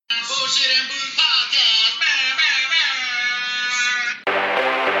Bullshit and Booze Podcast.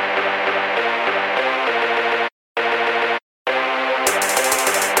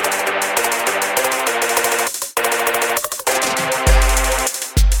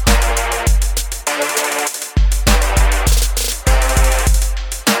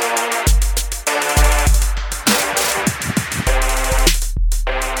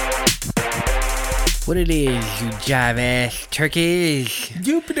 What it is, you jive-ass turkeys?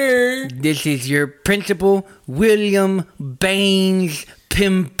 Jupiter. This is your principal, William Baines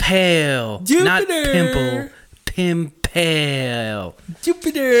Pimpale. Jupiter. Not Pimple, Pimpale.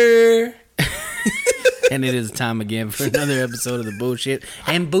 Jupiter. And it is time again for another episode of the Bullshit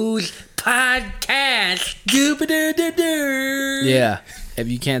and Booze Podcast. Jupiter. Yeah, if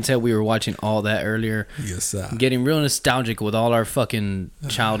you can't tell, we were watching all that earlier. Yes, sir. Getting real nostalgic with all our fucking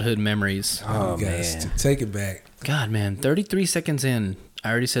childhood memories. Oh, man. Take it back. God, man, 33 seconds in, I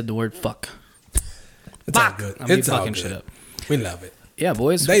already said the word fuck. It's all good. It's all fucking shit up. We love it. Yeah,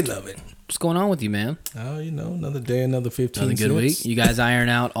 boys. They love it. What's going on with you, man? Oh, you know, another day, another 15 Another good cents. week. You guys iron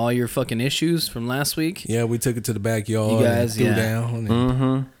out all your fucking issues from last week? Yeah, we took it to the backyard. You guys, and threw yeah. down.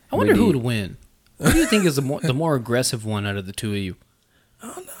 And I wonder who would win. Who do you think is the more aggressive one out of the two of you?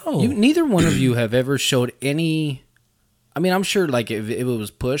 I don't know. Neither one of you have ever showed any... I mean, I'm sure like if it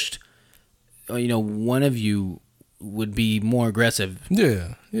was pushed, you know, one of you would be more aggressive.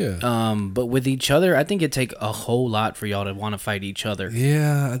 Yeah. But with each other, I think it'd take a whole lot for y'all to want to fight each other.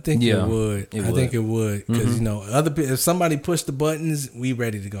 Yeah, I think Yeah, it would. I think it would. Because, you know, if somebody pushed the buttons, we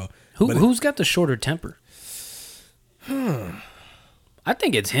ready to go. Who's got the shorter temper? I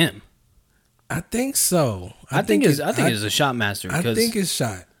think it's him. I think so. I think it's a shot master. I think it's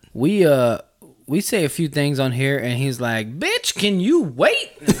shot. We say a few things on here, and he's like, "Bitch, can you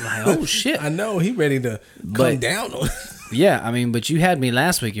wait?" And I'm like, "Oh shit!" I know he ready to come down on. Yeah, I mean, but you had me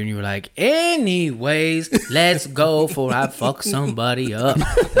last week, and you were like, "Anyways, let's go for I fuck somebody up." And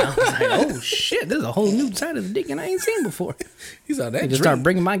I was like, "Oh shit, this is a whole new side of the deacon I ain't seen before." He's on that. He just start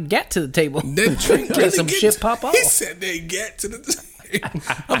bringing my gat to the table. That drink Let some shit pop off. He said they get to the. I'm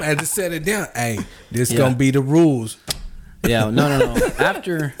gonna have to set it down. Hey, this gonna be the rules. Yeah, no.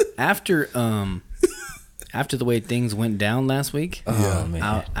 After the way things went down last week,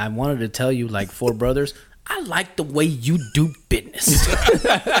 man. I wanted to tell you, like four brothers, I like the way you do business.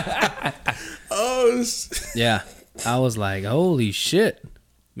 Yeah, I was like, holy shit.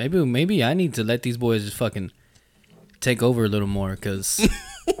 Maybe I need to let these boys just fucking take over a little more, because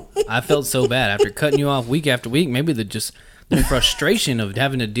I felt so bad after cutting you off week after week. Maybe the frustration of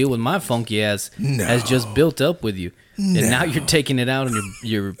having to deal with my funky ass has just built up with you. And now you're taking it out on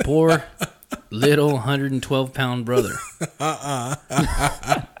your poor little 112-pound brother.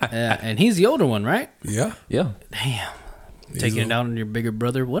 Yeah, and he's the older one, right? Yeah. Damn. Taking it out on your bigger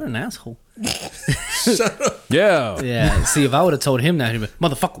brother. What an asshole. Shut up. Yeah. Yeah. See, if I would have told him that, he'd be,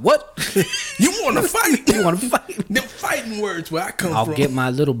 motherfucker, what? You want to fight? You want to fight? Them fighting words where I come I'll from. get my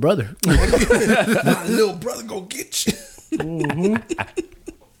little brother. My little brother go get you.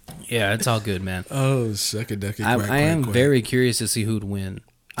 Yeah, it's all good, man. Oh, suck a ducky. I am very curious to see who'd win.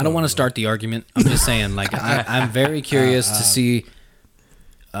 I don't want to start the argument. I'm just saying, like, I'm very curious to see,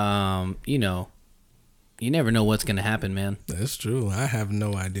 you know, you never know what's going to happen, man. That's true. I have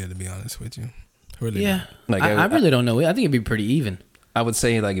no idea, to be honest with you. Really. Yeah. Like, I really don't know. I think it'd be pretty even. I would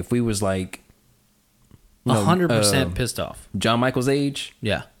say, like, if we was like 100% pissed off. John Michael's age.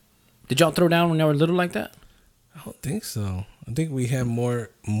 Yeah. Did y'all throw down when y'all were little like that? I don't think so. I think we had more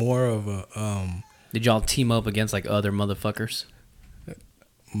of a Did y'all team up against like other motherfuckers?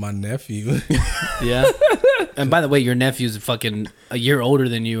 my nephew. Yeah. And by the way, your nephew's fucking a year older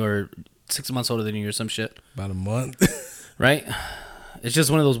than you, or 6 months older than you, or some shit. About a month. Right? It's just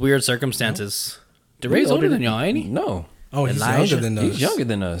one of those weird circumstances. DeRay's older than y'all, ain't he? No. Oh, he's Elijah. younger than us. He's younger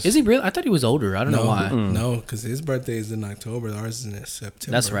than us. Is he real? I thought he was older. I don't know why. No, because his birthday is in October. Ours is in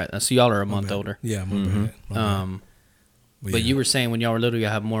September. That's right. So y'all are a month older. Yeah, my bad. My bad. But yeah. you were saying when y'all were little, y'all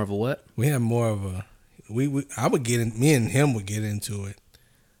have more of a what? We had more of a. I would get in. Me and him would get into it.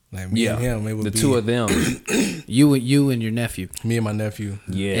 Like me and him, it would the be two of them. You and your nephew. Me and my nephew.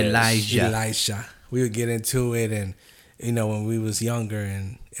 Yeah. Elijah. We would get into it, and you know, when we was younger,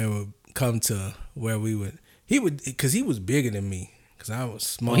 and it would come to where we would. He would, because he was bigger than me. Because I was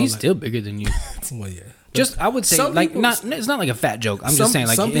small. Well, he's still bigger than you. Well, yeah. Just, I would say, some like, people- not. It's not like a fat joke. I'm just saying,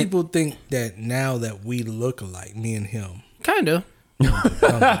 like, some people think that now that we look alike, me and him. Kinda.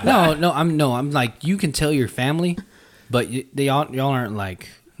 I'm like, you can tell your family, but y'all aren't like.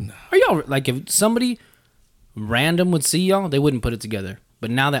 Are y'all like, if somebody random would see y'all, they wouldn't put it together.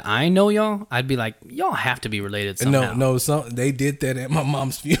 But now that I know y'all, I'd be like, y'all have to be related somehow. No, they did that at my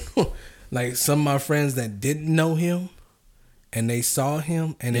mom's funeral. Like some of my friends that didn't know him, and they saw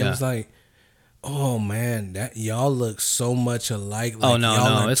him, and it was like, oh man, that y'all look so much alike. Like, oh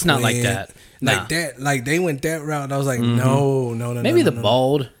no, it's not like that. Like that, like they went that route. And I was like, no. Maybe no, the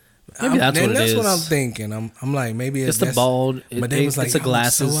bald. Maybe that's what it is. That's what I'm thinking. I'm like, maybe it's the bald. But they was like, it's the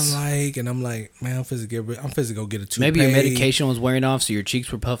glasses. So alike, and I'm like, man, I'm finna go get a toupee. Maybe your medication was wearing off, so your cheeks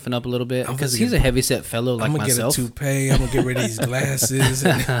were puffing up a little bit. Because he's a heavyset fellow like myself. I'm gonna get a toupee. I'm gonna get rid of these glasses.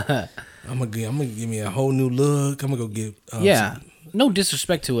 I'm gonna give me a whole new look. I'm gonna go get. No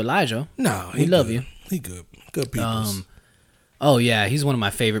disrespect to Elijah. No, we love you. He good people. Oh yeah, he's one of my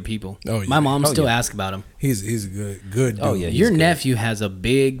favorite people. Oh, yeah. My mom still asks about him. He's a good dude. Oh yeah, your nephew has a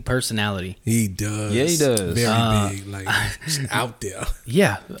big personality. He does. Yeah, he does. Very big, like out there.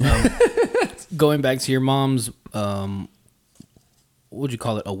 Yeah. Going back to your mom's, what would you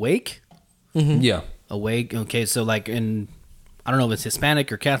call it? Awake? Mm-hmm. Yeah. Awake. Okay, so like I don't know if it's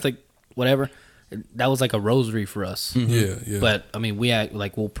Hispanic or Catholic, whatever. That was like a rosary for us. Mm-hmm. Yeah. But I mean,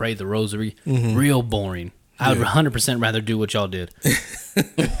 we'll pray the rosary. Real boring. I would 100% rather do what y'all did.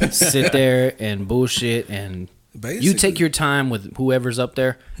 Sit there and bullshit, and basically, you take your time with whoever's up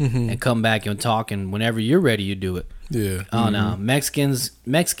there and come back and talk, and whenever you're ready, you do it. Yeah. On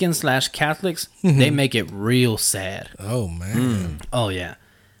Mexicans/Catholics, they make it real sad. Oh man. Oh yeah.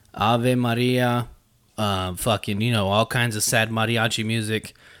 Ave Maria, fucking, all kinds of sad mariachi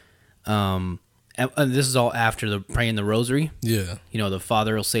music. And this is all after the praying the rosary. Yeah. The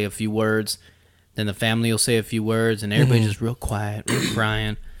father will say a few words. Then the family will say a few words, and everybody's just real quiet, real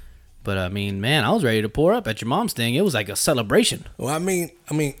crying. But I mean, man, I was ready to pour up at your mom's thing. It was like a celebration. Well, I mean,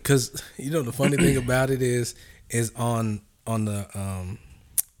 because the funny thing about it is on the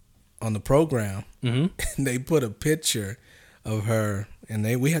program, they put a picture of her,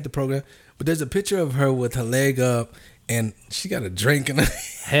 and we had the program, but there's a picture of her with her leg up, and she got a drink in her.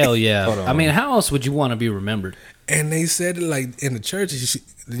 Hell yeah! I mean, how else would you want to be remembered? And they said it like in the church,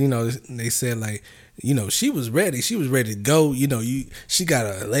 they said like, she was ready. She was ready to go. She got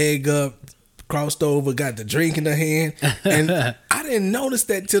her leg up, crossed over, got the drink in her hand. And I didn't notice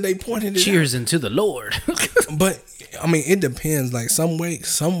that till they pointed it Cheers out. Into the Lord. But, I mean, it depends. Like some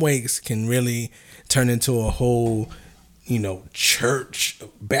wakes can really turn into a whole, church,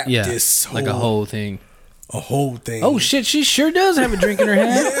 Baptist. Like a whole thing. A whole thing. Oh, shit, she sure does have a drink in her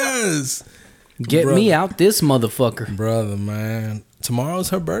hand. Yes. Get me out this motherfucker. Brother, man. Tomorrow's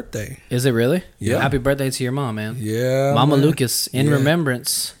her birthday. Is it really? Yeah. Happy birthday to your mom, man. Yeah. Mama man. Lucas, in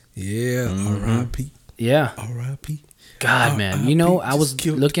remembrance. Yeah. R.I.P. Yeah. R.I.P. God, man. I was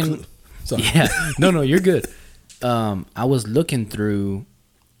looking. Sorry. Yeah. No, you're good. I was looking through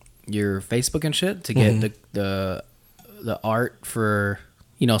your Facebook and shit to get the art for,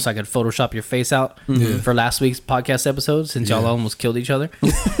 so I could Photoshop your face out for last week's podcast episode since y'all almost killed each other.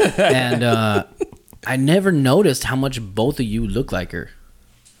 And I never noticed how much both of you look like her.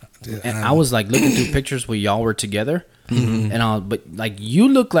 And I was like looking through pictures where y'all were together, but like you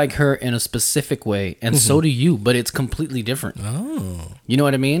look like her in a specific way, and so do you, but it's completely different. Oh, you know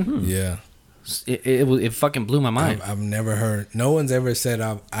what I mean? Yeah. It fucking blew my mind. I've never heard. No one's ever said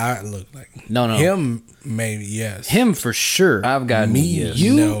I look like. No. Him, maybe yes. Him for sure. I've got Me, yes.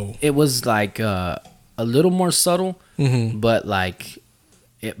 You, no. It was like a little more subtle, but like.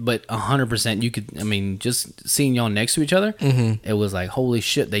 But 100%, you could. I mean, just seeing y'all next to each other, it was like, holy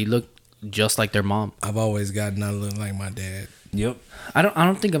shit, they look just like their mom. I've always gotten I look like my dad. Yep. I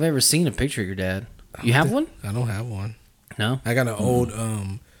don't think I've ever seen a picture of your dad. You have one? I don't have one. No. I got an old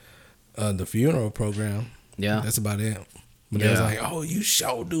the funeral program. Yeah. That's about it. But it was like, oh, you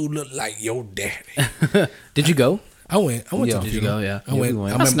sure do look like your daddy. Did you go? I went to the Did you funeral. go? Yeah. I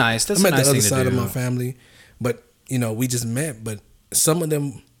went. That's nice. That's I'm a at nice the thing other to side of do. my family, but we just met. But some of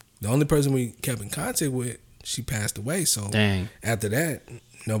them, the only person we kept in contact with, she passed away. So Dang. after that,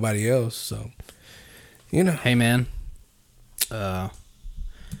 nobody else. So Hey man, it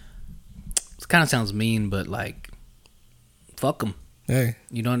kind of sounds mean, but like, fuck them. Hey,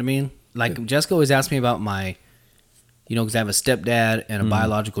 You know what I mean? Like Jessica always asks me about my, because I have a stepdad and a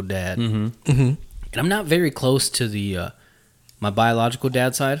biological dad, and I'm not very close to the my biological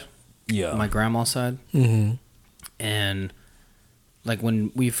dad side. Yeah. My grandma's side, and like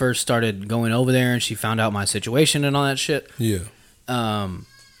when we first started going over there, and she found out my situation and all that shit. yeah,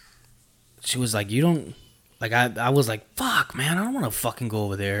 She was like, "You don't." Like I was like, fuck, man, I don't want to fucking go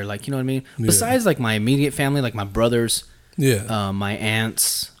over there. Like, you know what I mean? Yeah. Besides, like, my immediate family, like my brothers, yeah, my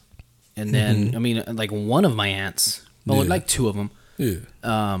aunts, and then, I mean, like, one of my aunts, but Yeah. like two of them. yeah.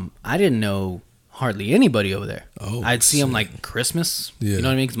 I didn't know hardly anybody over there. Oh, I'd see them shit. like Christmas. Yeah. You know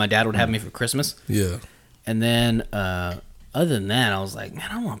what I mean? Because my dad would have me for Christmas. Yeah. And then other than that, I was like, man,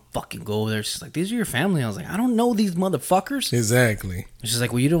 I don't want to fucking go over there. She's like, these are your family. I was like, I don't know these motherfuckers. Exactly. She's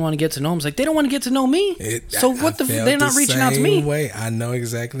like, well, you don't want to get to know them. I was like, they don't want to get to know me. So what the? They're not reaching out to me. Way. I know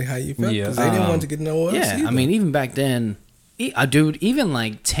exactly how you felt. Yeah. Because they didn't want to get to know us. Yeah, either. I mean, even back then, dude, even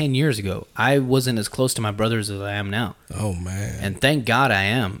like 10 years ago, I wasn't as close to my brothers as I am now. Oh man. And thank God I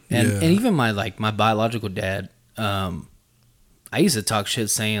am. And Yeah. and even my biological dad, I used to talk shit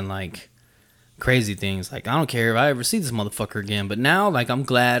saying like crazy things. Like, I don't care if I ever see this motherfucker again. But now, like, I'm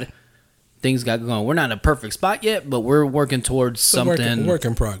glad things got going. We're not in a perfect spot yet, but we're working towards something work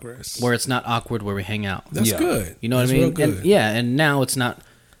in progress. where it's not awkward where we hang out. That's Yeah. good. You know what That's I mean? real good. And, yeah, and now it's not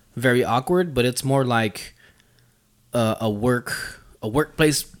very awkward, but it's more like a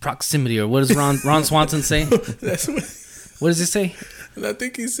workplace proximity, or what does Ron Swanson say? That's what. What does he say? I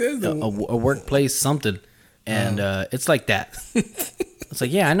think he says A workplace something, and it's like that. It's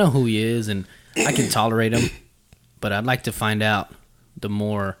like, yeah, I know who he is, and I can tolerate him, but I'd like to find out the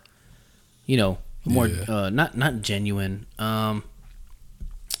more, more Yeah. not genuine,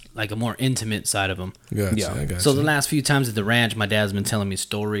 like a more intimate side of him. Gotcha, Yeah. I gotcha. So the last few times at the ranch, my dad's been telling me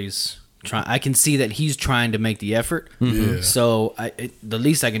stories. I can see that he's trying to make the effort. Yeah. So the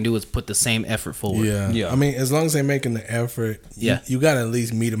least I can do is put the same effort forward. Yeah. Yeah. I mean, as long as they're making the effort, Yeah. you got to at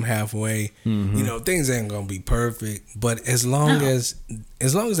least meet them halfway. You know, things ain't gonna be perfect, but as long as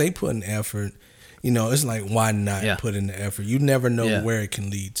they put in effort, it's like, why not Yeah. put in the effort? You never know Yeah. where it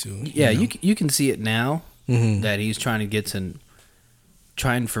can lead to. Yeah, know? you can see it now Mhm. that he's trying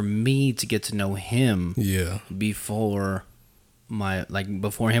for me to get to know him Yeah. before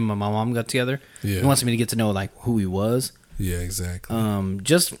before him and my mom got together. Yeah. He wants me to get to know like who he was. Yeah. Exactly.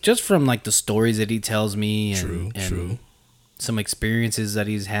 Just from like the stories that he tells me and, True. some experiences that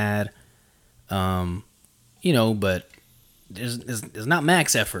he's had. But there's not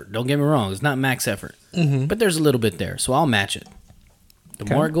max effort. Don't get me wrong, it's not max effort. But there's a little bit there, so I'll match it. The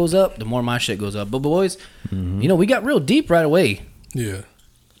more it goes up, the more my shit goes up. But boys, we got real deep right away. Yeah.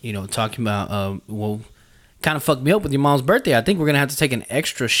 Talking about kind of fucked me up with your mom's birthday. I think we're gonna have to take an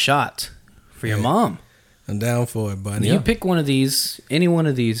extra shot for your mom. I'm down for it, buddy. You pick one of these, any one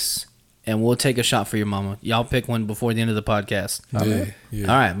of these, and we'll take a shot for your mama. Y'all pick one before the end of the podcast. Yeah.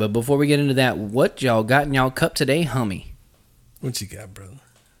 All right, but before we get into that, what y'all got in y'all cup today, homie? What you got, brother?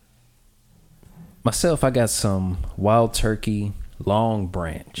 Myself, I got some wild turkey long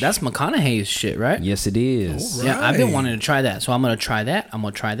branch. That's McConaughey's shit, right? Yes, it is. All Yeah, I've been right. wanting to try that, so I'm gonna try that. I'm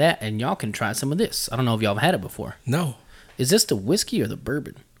gonna try that, and y'all can try some of this. I don't know if y'all have had it before. No, Is this the whiskey or the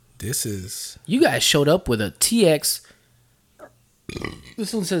bourbon? this is You guys showed up with a TX.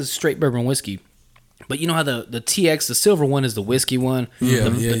 This one says straight bourbon whiskey. But you know how the TX, the silver one, is the whiskey one? Yeah,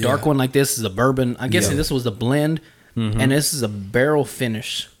 The dark one like this is a bourbon. I'm guessing this was the blend. And this is a barrel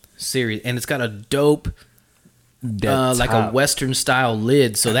finish series. And it's got a dope, like a Western style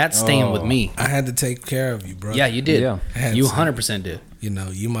lid. So that's staying with me. I had to take care of you, bro. Yeah, you did. Yeah. Had You to. 100% did.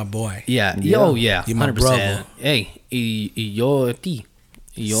 You my boy. Yeah. Yeah. Oh, yeah. You my 100%. brother. Hey, yo a ti.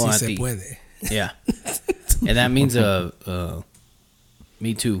 Yo a Si se ti. puede. Yeah. And that means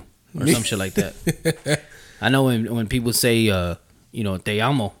me too or some shit like that. I know when people say te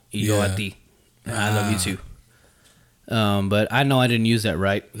amo y yo Yeah. a ti. I love you too. But I know I didn't use that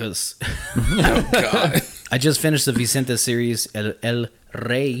right because God. I just finished the Vicente series El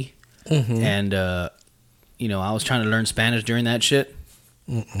Rey and I was trying to learn Spanish during that shit.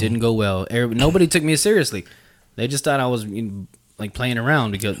 Didn't go well. Nobody took me seriously. They just thought I was like playing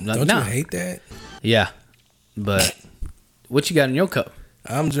around because Don't you hate that? Yeah, but what you got in your cup?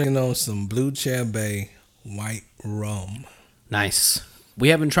 I'm drinking on some Blue Cherry white rum. Nice. We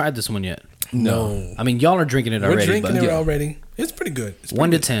haven't tried this one yet. No. I mean, y'all are drinking it We're already. drinking but it already. It's pretty good. It's 1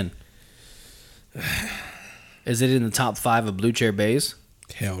 to pretty 10. Is it in the top 5 of Blue Chair Bays?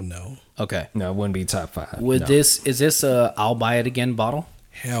 good. Hell no. Okay. No, it wouldn't be top 5. With No. is this a I'll buy it again bottle?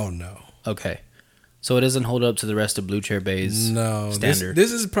 Hell no. Okay. So it doesn't hold up to the rest of Blue Chair Bays No. standard.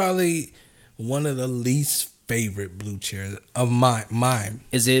 This is probably one of the least favorite Blue Chairs of my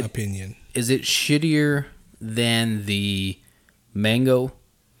Is it opinion. is it shittier than the mango?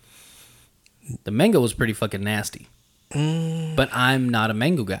 The mango was pretty fucking nasty. But I'm not a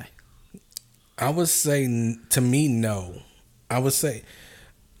mango guy. I would say, to me, no. I would say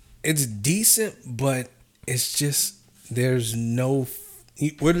it's decent, but it's just there's no.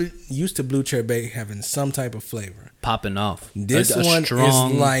 We're used to Blue Cherry Bay having some type of flavor. Popping off. This A one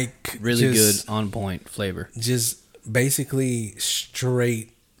strong, is like really just, good on point flavor. just basically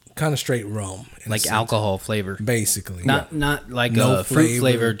straight kind of straight rum, in a Like sense. alcohol flavor. basically. Not like No a fruit flavor.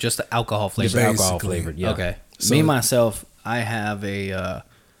 flavor, just the alcohol flavor. Just alcohol Basically. flavored. Yeah. Okay. So- Me, myself, I have a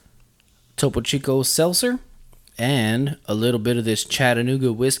Topo Chico seltzer and a little bit of this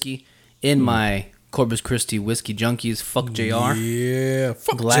Chattanooga whiskey in my Corpus Christi Whiskey Junkies. Fuck JR. Yeah,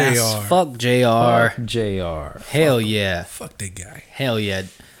 fuck Glass. JR. Fuck JR. Fuck JR. Hell yeah. Fuck that guy. Hell yeah.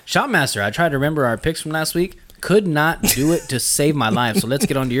 Shotmaster, I tried to remember our picks from last week. Could not do it to save my life. So let's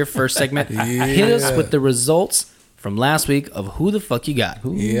get on to your first segment. Hit us with the results from last week of who the fuck you got.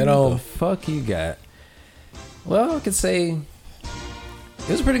 Who Yeah, though. the fuck you got? Well, I could say it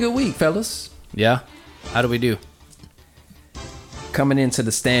was a pretty good week, fellas. Yeah? How do we do? Coming into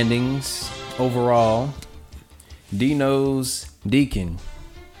the standings overall, deacnose Deacon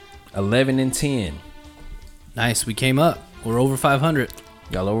 11-10. Nice. We came up. We're over 500.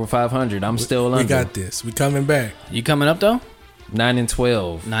 Y'all over 500. I'm still We under. got this. We coming back. You coming up, though?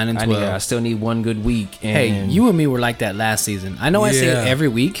 9-12. 9-12. I still need one good week. And Hey, you and me were like that last season. I know I say Yeah. it every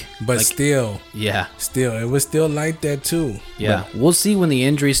week. But like, still, yeah. it was still like that too. Yeah. We'll see when the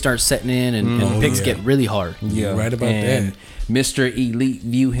injuries start setting in and picks yeah. get really hard. You're right about and that. Mr. Elite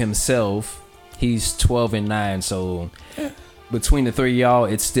View himself, he's 12-9. So between the three of y'all,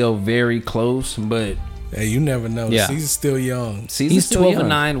 it's still very close. But Hey, you never know. Yeah. He's still young. season's He's still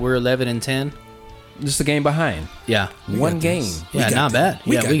 12-9. We're 11-10. Just a game behind. Yeah. One got game. this. We Yeah, got not this. bad.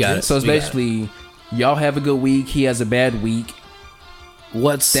 Yeah, we got this. it. So it's We got it. basically y'all have a good week. He has a bad week.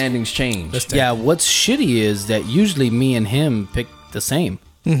 What's Standings change. Let's take yeah? What's shitty is that usually me and him pick the same.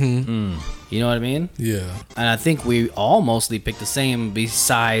 Mm-hmm. You know what I mean? Yeah. And I think we all mostly pick the same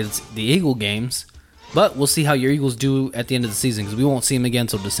besides the Eagle games. But we'll see how your Eagles do at the end of the season because we won't see them again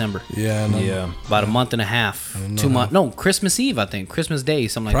until December. Yeah. I know. Yeah. About a month and a half, 2 months. No, Christmas Eve. I think Christmas Day,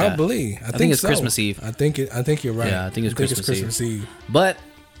 something like that. Probably. I think it's so. Christmas Eve. I think you're right. Yeah, I think it's Christmas Eve. But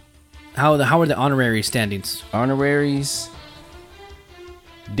how are the honorary standings? Honoraries.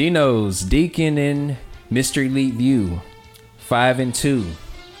 Dinos, Deacon, and Mr. Elite View 5-2.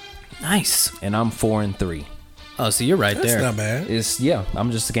 Nice. And I'm 4-3. Oh, so you're right That's there. not bad.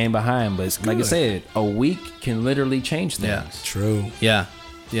 I'm just a game behind, but like I good. said, a week can literally change things. Yeah. True. Yeah,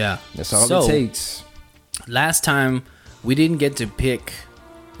 yeah. That's all So, it takes. Last time we didn't get to pick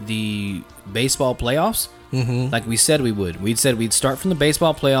the baseball playoffs like we said we would. We said we'd start from the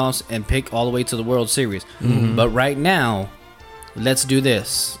baseball playoffs and pick all the way to the World Series. But right now, let's do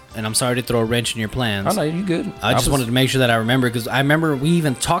this. And I'm sorry to throw a wrench in your plans. Oh no, you good. I just wanted to make sure that I remember because I remember we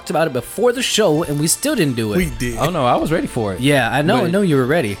even talked about it before the show and we still didn't do it. We did. Oh no, I was ready for it. Yeah, I know. I But- know you were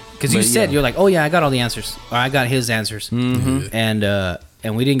ready because you but said yeah. you're like, oh yeah, I got all the answers, or I got his answers, and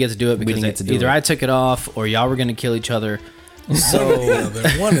we didn't get to do it because didn't get to do either it. I took it off or y'all were gonna kill each other. So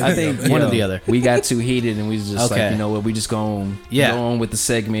One or I the think other. One or you know, the other. We got too heated and we was just Okay. like, you know what, we just gonna Yeah. go on with the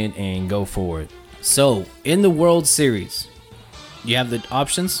segment and go for it. So in the World Series, you have the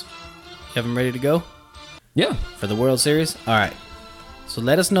options. You have them ready to go Yeah. for the World Series. All right. So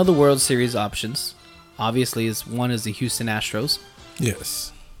let us know the World Series options. Obviously, one is the Houston Astros,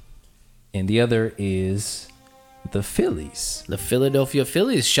 Yes. And the other is the Phillies. the Philadelphia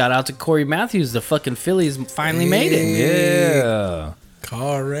Phillies. Shout out to Corey Matthews. The fucking Phillies finally made it. Yeah.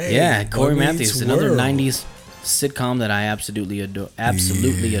 Correct. Yeah, Corey Boy Matthews, Meets another World. 90s sitcom that I absolutely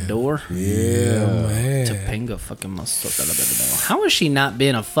adore. Yeah, man. Topanga fucking Masota. How has she not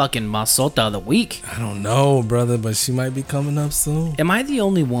been a fucking Masota of the week? I don't know, brother, but she might be coming up soon. Am I the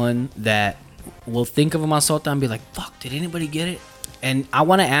only one that will think of a Masota and be like, fuck, did anybody get it? And I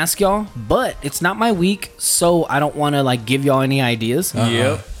want to ask y'all, but it's not my week, so I don't want to like give y'all any ideas.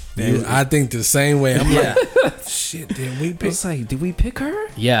 Yep. I think the same way. I'm Yeah. like, shit, did we pick? It's like, did we pick her?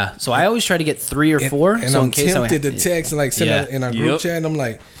 Yeah, so I always try to get 3 or 4. And so I'm in case tempted to text and like send Yeah. it in our group Yep. chat. And I'm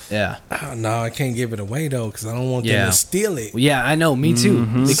like, Yeah. oh, no, I can't give it away though because I don't want Yeah. them to steal it. Yeah, I know, me too.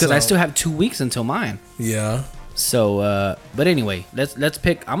 Because I So- still have 2 weeks until mine. Yeah. So, but anyway, let's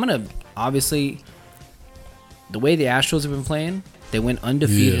pick. I'm gonna obviously the way the Astros have been playing, they went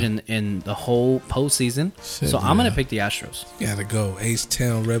undefeated Yeah. in the whole postseason. Shit, So I'm gonna yeah. pick the Astros. Gotta go.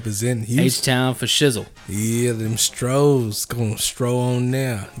 H-Town representing Houston. H-Town for shizzle. Yeah, them Stros gonna stroll on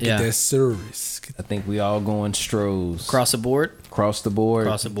now. Get Yeah. that service. I think we all going Stros. Across the board. Across the board.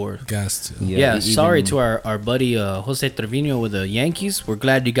 Across the board. Guys to. Yeah, even- sorry to our buddy Jose Trevino with the Yankees. We're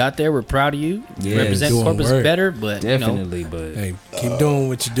glad you got there. We're proud of you. Yeah, Represent doing Corpus work. better, but you know, Definitely, but Hey, keep doing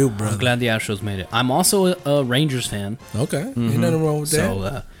what you do, brother. I'm glad the Astros made it. I'm also a Rangers fan. Okay. Ain't nothing wrong with that.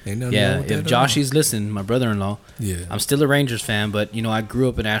 So, Ain't nothing yeah, wrong with if that at all. Joshy's listening, my brother-in-law, Yeah. I'm still a Rangers fan, but you know I grew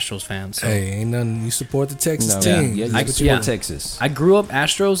up an Astros fan. So Hey, ain't nothing. You support the Texas no, team. yeah, You I support- support Texas. I grew up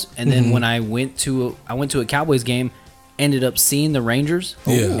Astros, and then when I went to a Cowboys game, ended up seeing the Rangers.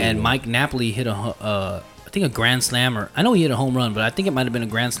 Yeah. And Mike Napoli hit I think a grand slam, or I know he hit a home run, but I think it might have been a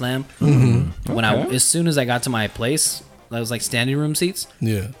grand slam. Mm-hmm. When as soon as I got to my place, that was like standing room seats.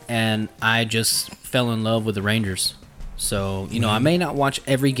 Yeah. And I just fell in love with the Rangers. So, I may not watch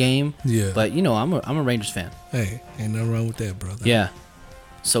every game. Yeah. But, I'm a Rangers fan. Hey, ain't nothing wrong with that, brother. Yeah.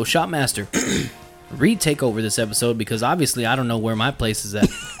 So, Shopmaster, retake over this episode because obviously I don't know where my place is at.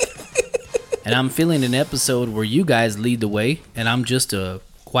 And I'm feeling an episode where you guys lead the way and I'm just a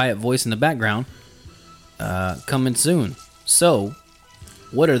quiet voice in the background. Coming soon. So,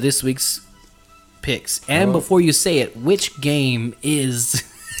 what are this week's picks? And before you say it, which game is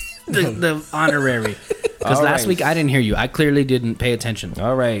the honorary? Because last week I didn't hear you. I clearly didn't pay attention.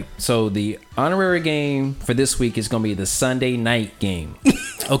 All right. So the honorary game for this week is going to be the Sunday night game.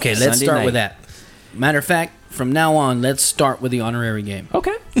 Okay, let's start with that. Matter of fact, from now on, let's start with the honorary game.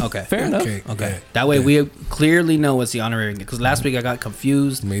 Okay. Okay. Fair enough. Okay. That way we clearly know what's the honorary game. Because last week I got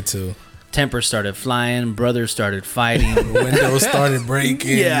confused. Me too. Tempers started flying. Brothers started fighting. Windows started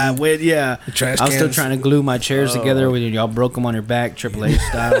breaking. Yeah. Trash I was still cans. trying to glue my chairs together when y'all broke them on your back, Triple H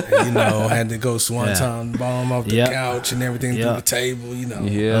style. Had to go swanton bomb off the couch and everything through the table, I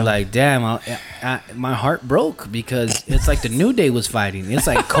was like, damn, my heart broke because it's like the New Day was fighting. It's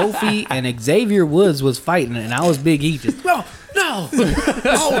like Kofi and Xavier Woods was fighting, and I was Big E. Just, no. Oh,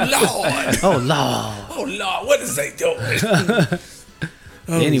 Lord. Oh, Lord. What is they doing?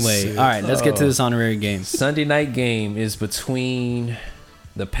 Anyway, shit. all right, let's get to this honorary game. Sunday night game is between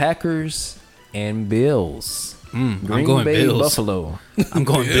the Packers and Bills. I'm going Bay, Bills. Buffalo. I'm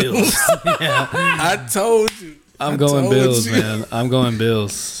going Bills. I told you. I'm going Bills, man. I'm going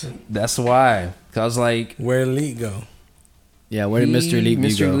Bills. That's why. Cause like, Where Elite go? Yeah, where did Mr. Elite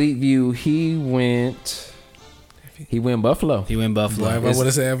View go? Elite View, he went Buffalo. He went Buffalo. Boy, if I would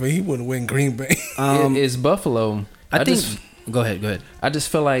have said he wouldn't win Green Bay. It is Buffalo. I think. Go ahead. I just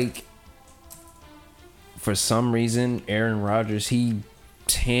feel like for some reason Aaron Rodgers, he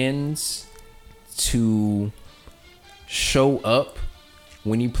tends to show up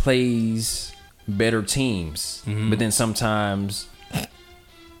when he plays better teams, but then sometimes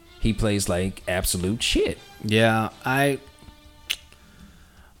he plays like absolute shit. Yeah, I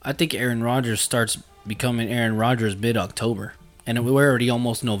think Aaron Rodgers starts becoming Aaron Rodgers mid-October, and we're already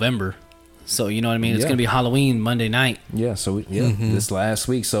almost November. So, you know what I mean? It's going to be Halloween Monday night. Yeah, so this last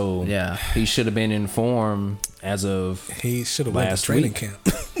week. So, yeah, he should have been informed as of he should have went to training camp.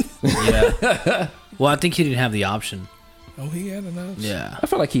 Yeah. Well, I think he didn't have the option. Oh, he had an option? Yeah. I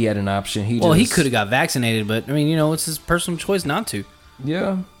feel like he had an option. He could have got vaccinated, but, I mean, it's his personal choice not to.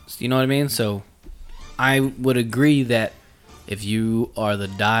 Yeah. You know what I mean? So, I would agree that if you are the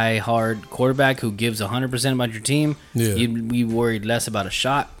die-hard quarterback who gives 100% about your team, you'd be worried less about a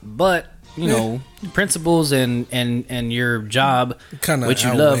shot. But principles and your job, kinda which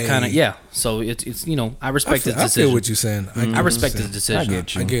you love, So it's I respect his decision. I feel what you're saying. I respect his decision.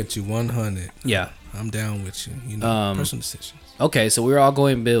 I get you 100. Yeah, I'm down with you. Personal decisions. Okay, so we're all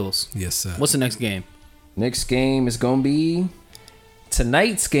going Bills. Yes, sir. What's the next game? Next game is gonna be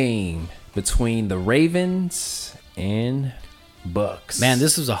tonight's game between the Ravens and Bucks. Man,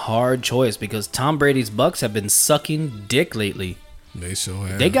 this is a hard choice because Tom Brady's Bucks have been sucking dick lately. They sure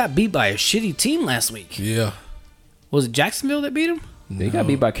have. They got beat by a shitty team last week. Yeah. Was it Jacksonville that beat them? They got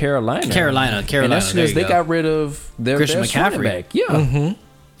beat by Carolina. Carolina. And that's because they got rid of their Christian best McCaffrey. running back. Yeah.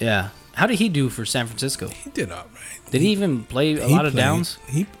 Yeah. How did he do for San Francisco? He did all right. Did he even play a lot of downs?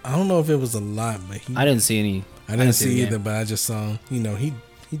 I don't know if it was a lot, but I didn't see any. I didn't see either, but I just saw he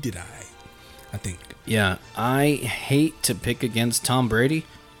did all right, I think. Yeah, I hate to pick against Tom Brady,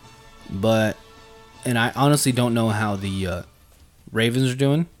 and I honestly don't know how the Ravens are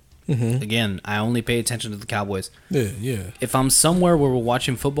doing. Again, I only pay attention to the Cowboys. Yeah. If I'm somewhere where we're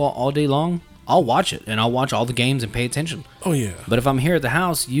watching football all day long, I'll watch it, and I'll watch all the games and pay attention. Oh, yeah. But if I'm here at the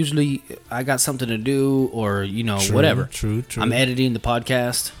house, usually I got something to do or, whatever. True. I'm editing the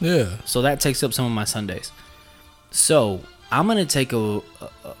podcast. Yeah. So that takes up some of my Sundays. So I'm going to take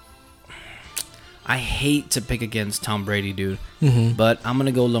I hate to pick against Tom Brady, dude. But I'm going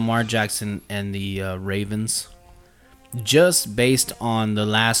to go Lamar Jackson and the Ravens. Just based on the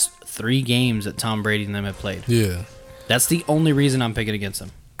last 3 games that Tom Brady and them have played. Yeah. That's the only reason I'm picking against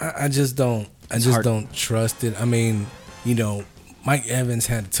them. I just don't. Don't trust it. I mean, Mike Evans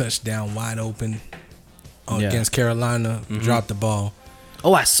had a touchdown wide open against Carolina. Dropped the ball.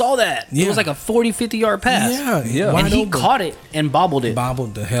 Oh, I saw that. Yeah. It was like a 40, 50-yard pass. Yeah. And he caught it and bobbled it.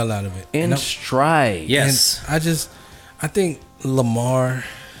 Bobbled the hell out of it. In stride. Yes. And I think Lamar,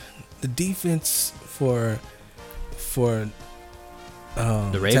 the defense for The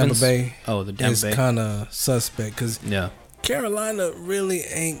Tampa Ravens? Bay Oh, the Tampa is Bay. kind of suspect because Yeah. Carolina really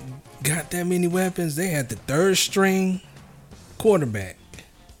ain't got that many weapons. They had the third string quarterback.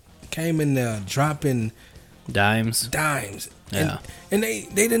 Came in there dropping Dimes. dimes. Yeah. And they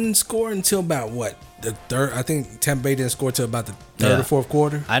didn't score until about what? The third. I think Tampa Bay didn't score until about the third or fourth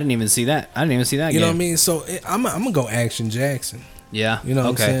quarter. I didn't even see that. You You know what I mean? So I'm going to go Action Jackson. Yeah. You know what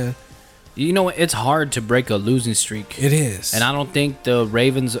I'm saying? You know what? It's hard to break a losing streak. It is. And I don't think the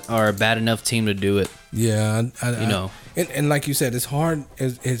Ravens are a bad enough team to do it. Yeah, You know. And like you said, it's hard.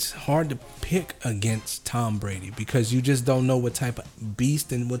 It's hard to pick against Tom Brady because you just don't know what type of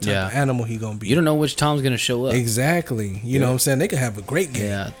beast and what type of animal he gonna be. You don't know which Tom's gonna show up. Exactly. You know what I'm saying? They could have a great game.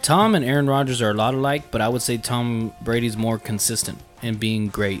 Yeah. Tom and Aaron Rodgers are a lot alike, but I would say Tom Brady's more consistent in being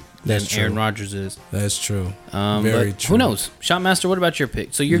great than That's true. Aaron Rodgers is. That's true. Very true. Who knows? Shotmaster, what about your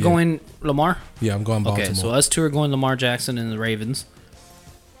pick? So you're going Lamar? Yeah, I'm going Baltimore. Okay, so us two are going Lamar Jackson and the Ravens.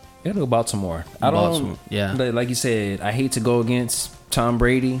 Gotta go Baltimore. Baltimore, yeah. Like you said, I hate to go against Tom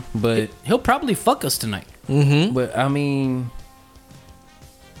Brady, but He'll probably fuck us tonight. but I mean,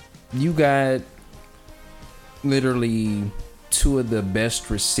 you got literally two of the best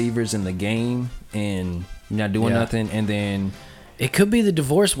receivers in the game, and you're not doing Yeah. nothing. And then It could be the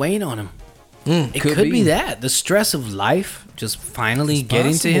divorce weighing on him. It Could could be be. that. The stress of life just finally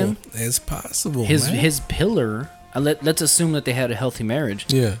getting to him. It's possible. His man. his pillar. Let's assume that they had a healthy marriage.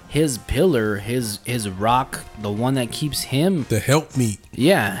 Yeah. His pillar, his rock, the one that keeps him. The help meet.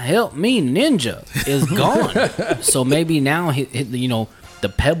 Yeah, help me, ninja, is gone. So maybe now the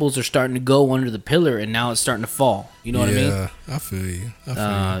pebbles are starting to go under the pillar, and now it's starting to fall. You know what I mean? Yeah, I feel you. I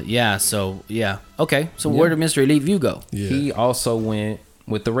feel you. Yeah. So yeah. Okay. So where did Mr. Elite View go? Yeah. he also went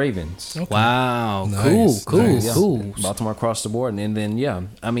with the Ravens. Okay. Wow. Nice, Cool. nice. Cool. Baltimore across the board, and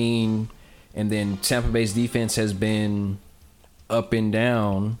then and then Tampa Bay's defense has been up and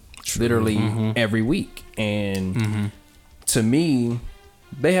down literally every week, and to me,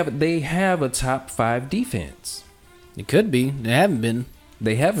 they have a top 5 defense. It could be. They haven't been.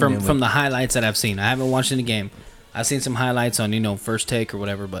 They haven't From the highlights that I've seen. I haven't watched any game. I've seen some highlights on First Take or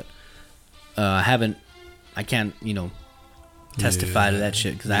whatever, but I can't testify to that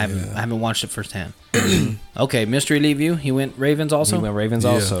shit because I haven't watched it firsthand. Okay, Mystery Elite View. He went Ravens also. He went Ravens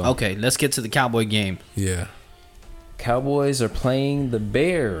Yeah. also. Okay, let's get to the Cowboy game. Yeah. Cowboys are playing the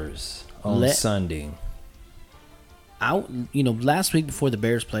Bears on Sunday. Last week before the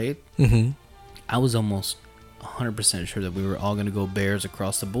Bears played, I was almost 100% sure that we were all going to go Bears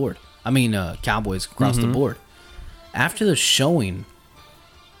across the board. I mean, Cowboys across the board. After the showing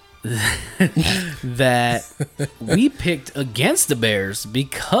that we picked against the Bears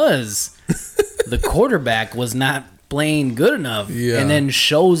because the quarterback was not playing good enough and then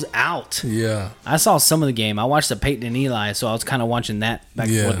shows out. Yeah. I saw some of the game. I watched the Peyton and Eli, so I was kind of watching that back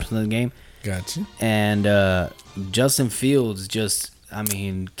and forth in the game. Gotcha. And Justin Fields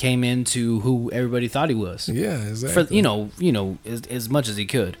came into who everybody thought he was. Yeah, exactly. For as much as he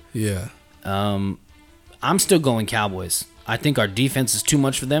could. Yeah. I'm still going Cowboys. I think our defense is too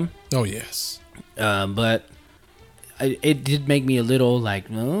much for them. Oh, yes. But it did make me a little like,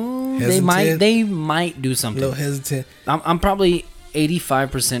 oh, Hesitant. they might do A something. little hesitant. I'm probably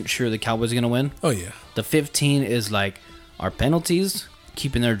 85% sure the Cowboys are gonna win. Oh, yeah. The 15 is like our penalties,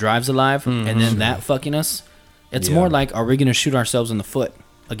 keeping their drives alive, and then that fucking us. It's more like, are we gonna shoot ourselves in the foot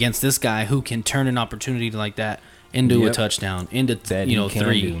against this guy who can turn an opportunity like that into a touchdown, into That he can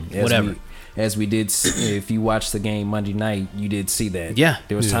 3, do. whatever. As we did, if you watched the game Monday night, you did see that. Yeah.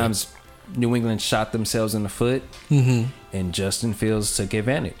 There was times New England shot themselves in the foot, and Justin Fields took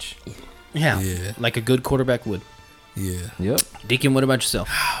advantage. Yeah, like a good quarterback would. Yeah. Yep. Deacon, what about yourself?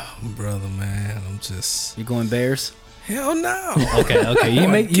 Brother, man, I'm just... You going Bears? Hell no. Okay. You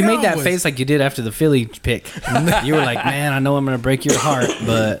made that Cowboys. face like you did after the Philly pick. You were like, man, I know I'm gonna break your heart,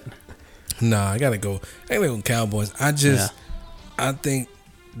 but Nah, I gotta go Cowboys. I think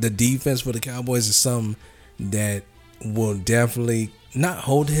the defense for the Cowboys is something that will definitely not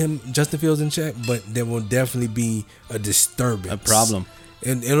hold Justin Fields in check, but there will definitely be a disturbance, a problem.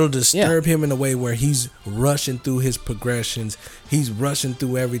 And it'll disturb him in a way where he's rushing through his progressions, he's rushing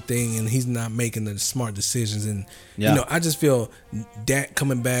through everything, and he's not making the smart decisions. And I just feel Dak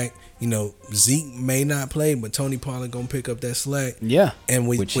coming back. Zeke may not play, but Tony Pollard gonna pick up that slack. Yeah, and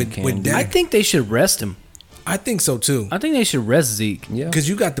with Dak, I think they should rest him. I think so too. I think they should rest Zeke. Yeah. Because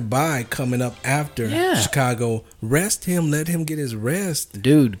you got the bye coming up after Chicago. Rest him. Let him get his rest.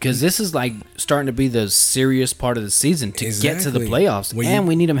 Dude, because this is like starting to be the serious part of the season to get to the playoffs.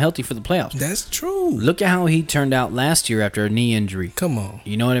 We need him healthy for the playoffs. That's true. Look at how he turned out last year after a knee injury. Come on.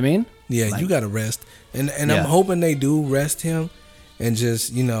 You know what I mean? Yeah, you got to rest. And I'm hoping they do rest him. and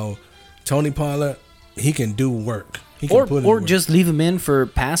just Tony Pollard, he can do work. He can put in or work. just leave him in for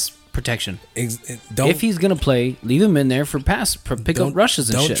pass protection. If he's gonna play, leave him in there for pick up rushes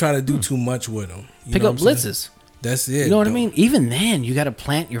and shit. Don't try to do too much with him. Pick up blitzes. That's it. You know what I mean? Even then, you got to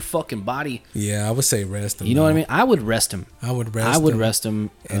plant your fucking body. Yeah, I would say rest him. You know what I mean? I would rest him. I would rest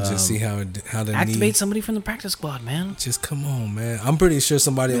him and just see how the activate somebody from the practice squad, man. Just come on, man. I'm pretty sure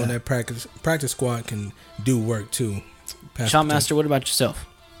somebody on that practice squad can do work too. Shot Master, what about yourself?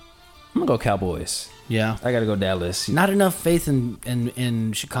 I'm gonna go Cowboys. Yeah, I gotta go Dallas. Not enough faith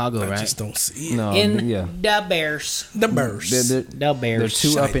in Chicago, right? I just don't see it. No, the Bears. The Bears. The Bears.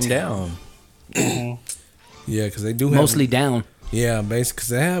 They're too up and down. Yeah, because they do mostly down. Yeah, basically, because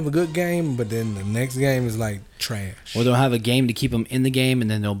they have a good game, but then the next game is like trash. Or they'll have a game to keep them in the game,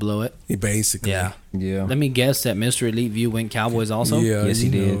 and then they'll blow it. Basically. Yeah. Let me guess that Mr. Elite View went Cowboys also? Yeah, yes, he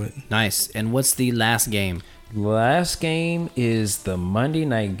did. Nice. And what's the last game? Last game is the Monday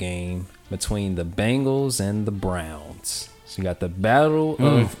night game between the Bengals and the Browns. So you got the Battle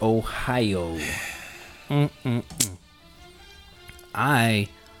of Ohio. I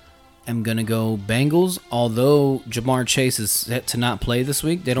am going to go Bengals, although Jamar Chase is set to not play this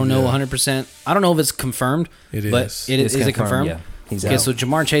week. They don't know 100%. I don't know if it's confirmed. It is. But is it confirmed? Yeah. He's okay, out. so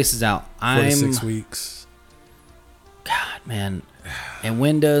Jamar Chase is out. 46 weeks. God, man. And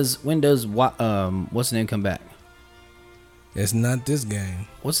when does what's the name come back? It's not this game.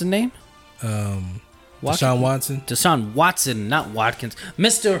 What's the name? Deshaun Watson. Deshaun Watson, not Watkins.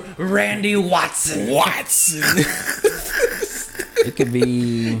 Mr. Randy Watson. It could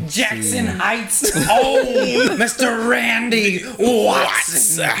be Jackson Heights. Oh, Mr. Randy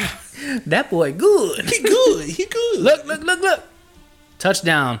Watson. That boy good. He good. Look.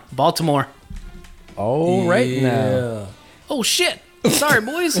 Touchdown, Baltimore. all right now. Oh, shit. Sorry,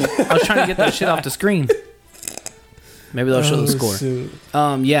 boys. I was trying to get that shit off the screen. Maybe they'll show the score. Shoot.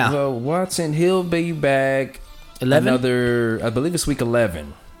 Yeah. Well, Watson, he'll be back 11? another, I believe it's week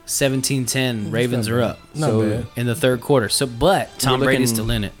 11. 17-10. Ravens are up. Not bad. In the third quarter. But Tom We're Brady's looking-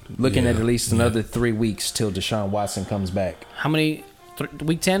 still in it. Looking at least another 3 weeks till Deshaun Watson comes back. How many?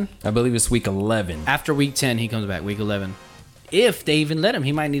 Week 10? I believe it's week 11. After week 10, he comes back. Week 11. If they even let him,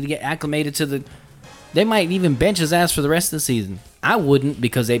 he might need to get acclimated to the... They might even bench his ass for the rest of the season. I wouldn't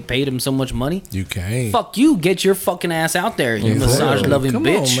because they paid him so much money. You can't. Fuck you. Get your fucking ass out there, you massage-loving Come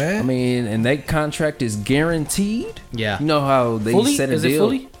bitch. on, man. I mean, and that contract is guaranteed. Yeah. You know how they Fully? set a Is it deal?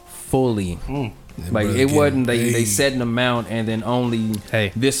 fully? Fully. Like, Bro, it wasn't they hey. set an amount and then only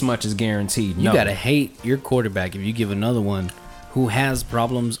this much is guaranteed. You No. gotta hate your quarterback if you give another one who has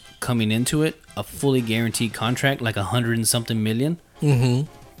problems coming into it a fully guaranteed contract, like $100 and something million.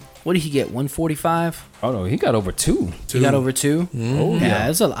 Mm-hmm. What did he get? 145. Oh, no, he got over 2. He got over 2. Oh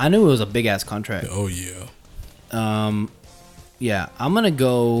yeah, I knew it was a big ass contract. Oh, yeah. Yeah, I'm gonna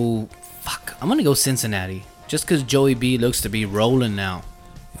go. I'm gonna go Cincinnati just because Joey B looks to be rolling now.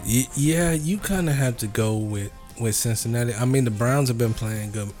 Yeah, you kind of have to go with Cincinnati. I mean, the Browns have been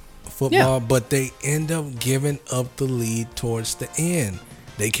playing good football, but they end up giving up the lead towards the end.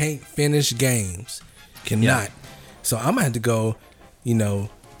 They can't finish games. Cannot. Yeah. So I'm going to have to go,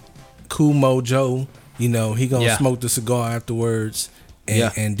 Cool Mojo. He going to smoke the cigar afterwards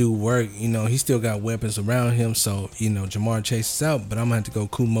and do work. He still got weapons around him. So, Jamar Chase is out, but I'm going to have to go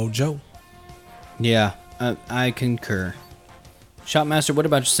Cool Mojo. Yeah, I concur. Shotmaster, what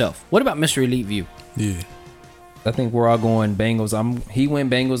about yourself? What about Mr. Elite View? Yeah. I think we're all going Bengals. He went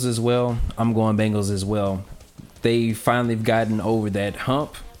Bengals as well. I'm going Bengals as well. They finally have gotten over that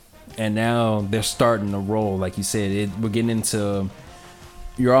hump, and now they're starting to roll. Like you said, we're getting into.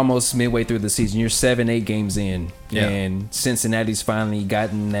 You're almost midway through the season. You're 7-8 games in, and Cincinnati's finally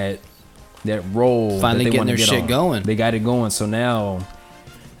gotten that roll. Finally that they getting wanna their get shit on. going. They got it going. So now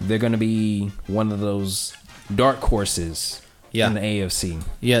they're going to be one of those dark horses. In the AFC.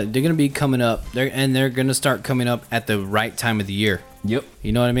 Yeah, they're gonna be coming up. They're gonna start coming up at the right time of the year. Yep.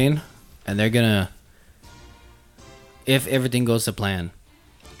 You know what I mean? And they're gonna, if everything goes to plan.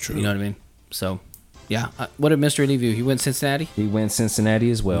 True. You know what I mean? So, yeah. What did Mr. Elite View? He went Cincinnati. He went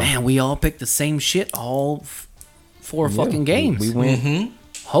Cincinnati as well. Man, we all picked the same shit all 4 fucking games. We went. Mm-hmm.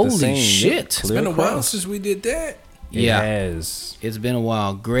 Holy same, shit! It's been a while since we did that. It has. It's been a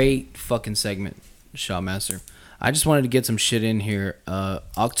while. Great fucking segment, Shotmaster. I just wanted to get some shit in here.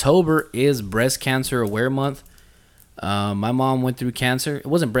 October is Breast Cancer Aware Month. My mom went through cancer. It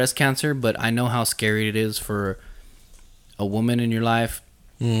wasn't breast cancer, but I know how scary it is for a woman in your life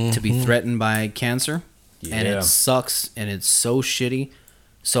to be threatened by cancer. Yeah. And it sucks, and it's so shitty.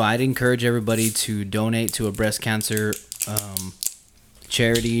 So I'd encourage everybody to donate to a breast cancer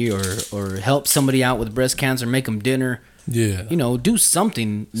charity or help somebody out with breast cancer. Make them dinner. Yeah. You know, do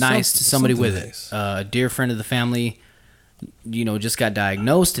something nice to somebody something with nice. it. A dear friend of the family, you know, just got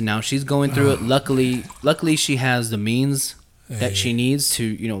diagnosed and now she's going through it. Luckily she has the means that she needs to,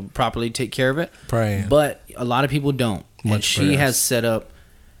 you know, properly take care of it. Praying. But a lot of people don't. And Much she prayers. has set up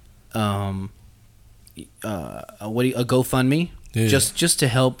a GoFundMe Yeah. just to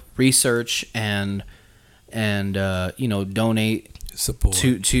help research and you know, donate Support.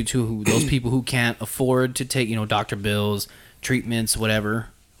 to those people who can't afford to take, you know, doctor bills, treatments, whatever.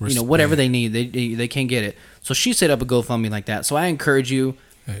 You know, whatever they need, they can't get it. So she set up a GoFundMe like that. So I encourage you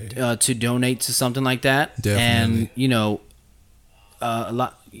to donate to something like that. Definitely. And you know, a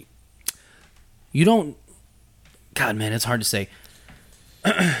lot. You don't. God, man, it's hard to say.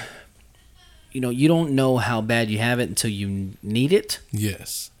 You know, you don't know how bad you have it until you need it,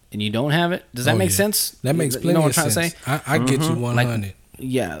 Yes. and you don't have it. Does that make sense? That makes You plenty know what of I'm trying sense. to say? I get you 100.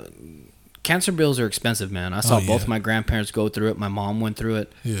 Yeah, cancer bills are expensive, man. I saw yeah. both my grandparents go through it. My mom went through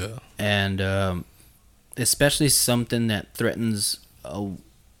it. Yeah. And especially something that threatens a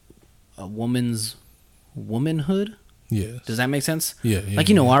woman's womanhood. Yeah. Does that make sense? Yeah. Like,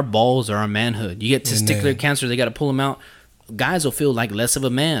 you know, our balls are our manhood. You get And testicular then- cancer, they got to pull them out. Guys will feel like less of a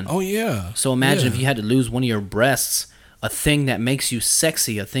man. Oh yeah. So imagine Yeah. if you had to lose one of your breasts, a thing that makes you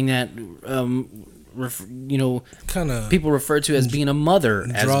sexy, a thing that you know, kind of people refer to as being a mother,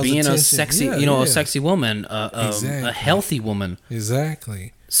 as draws being a attention. sexy, Yeah, you know, yeah. a sexy woman, a Exactly. healthy woman.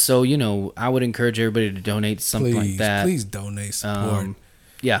 Exactly. So, you know, I would encourage everybody to donate something Please, like that. please donate support.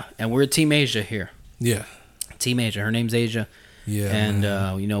 Yeah, and we're Team Asia here. Yeah. Team Asia. Her name's Asia, Yeah. and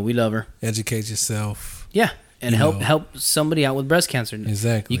man. you know, we love her. Educate yourself. Yeah, and You help know. help somebody out with breast cancer.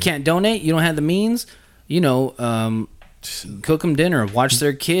 Exactly. You can't donate. You don't have the means. You know, cook them dinner, watch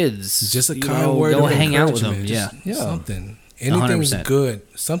their kids. Just a you kind know, word go of hang out with them. encouragement. Yeah, Just something. Anything's 100%. good.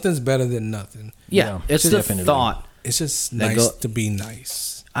 Something's better than nothing. yeah. It's the definitely. thought. It's just That nice go- to be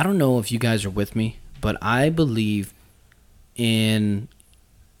nice. I don't know if you guys are with me, but I believe in.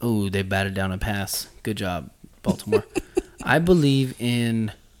 Oh, they batted down a pass. Good job, Baltimore. I believe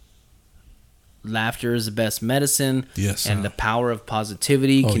in laughter is the best medicine. Yes, and sir. the power of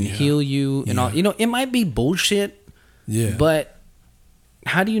positivity Oh, can yeah. heal you and all. Yeah. You know, it might be bullshit, Yeah. but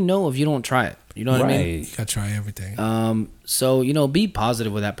how do you know if you don't try it? You know what I mean? You gotta try everything. So, you know, be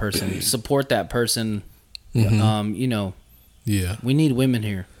positive with that person. Support that person. Mm-hmm. You know, yeah. we need women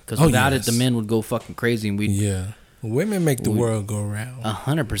here because Oh, without yes. it, the men would go fucking crazy, and we'd Yeah. Women make the world go round.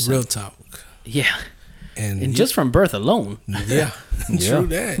 100%. Real talk. Yeah, And, and just from birth alone. yeah. True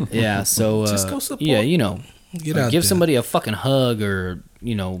that. Yeah. So Just go support. yeah, you know, Get out give there. somebody a fucking hug or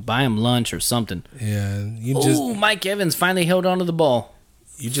you know, buy them lunch or something. Yeah. You just Oh, Mike Evans finally held on to the ball.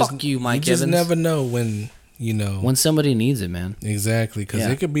 Fuck you, Mike You just Evans. never know when When somebody needs it, man. Exactly, because Yeah.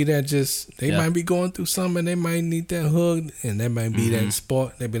 it could be that just they Yeah. might be going through something, and they might need that hug, and that might be that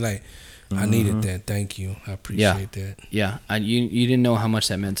sport. They'd be like, "I needed that. Thank you. I appreciate that." Yeah, you didn't know how much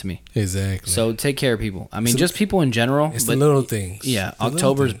that meant to me. Exactly. So take care of people. I mean, So- just people in general. it's but the little things. Yeah, The little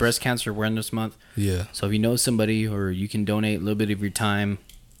October is things. Breast Cancer Awareness Month. Yeah. So if you know somebody or you can donate a little bit of your time,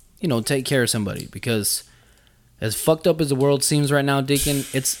 you know, take care of somebody because as fucked up as the world seems right now, Deacon,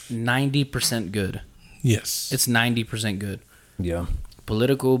 it's 90% good. Yes. It's 90% good. Yeah.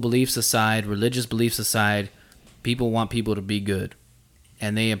 Political beliefs aside, religious beliefs aside, people want people to be good.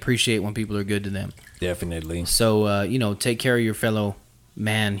 And they appreciate when people are good to them. Definitely. So, you know, take care of your fellow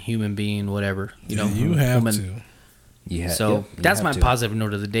man, human being, whatever. You know, you have woman. to. Yeah. So yep, you that's have my to. positive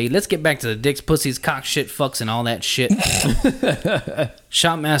note of the day. Let's get back to the dicks, pussies, cock, shit, fucks, and all that shit.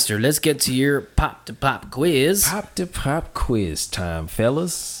 Shopmaster, let's get to your pop to pop quiz Pop to pop quiz time,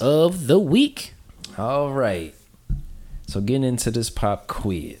 fellas. of the week. All right. So getting into this pop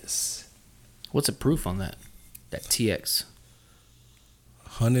quiz. What's the proof on that? That TX.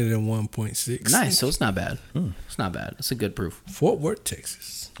 101.6. Nice. So it's not bad. It's not bad. It's a good proof. Fort Worth,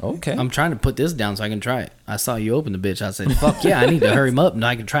 Texas. Okay. I'm trying to put this down so I can try it. I saw you open the bitch. I said, fuck yeah, I need to hurry him up and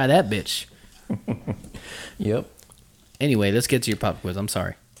I can try that bitch. Yep. Anyway, let's get to your pop quiz. I'm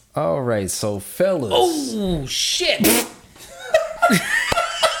sorry. All right. So fellas. Oh, shit.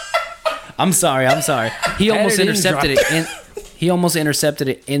 I'm sorry. He almost it in, intercepted it in. He almost intercepted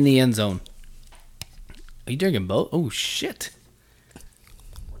it in the end zone. Are you drinking both? Oh shit!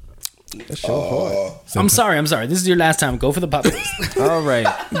 That's your part. I'm sorry. This is your last time. Go for the pop quiz. All right.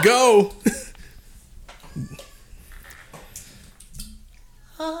 Go.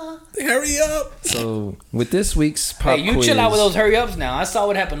 Hurry up. So with this week's pop Hey, you quiz. chill out with those hurry ups now. I saw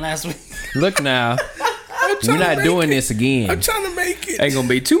what happened last week. Look now. We're not doing this I'm again. trying to make it. Ain't gonna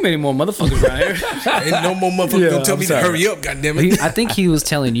be too many more motherfuckers around here. Ain't no more motherfuckers gonna tell me to hurry up. Goddamn it. I think he was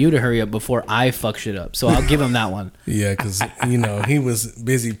telling you to hurry up before I fuck shit up. So I'll give him that one. Yeah, because he was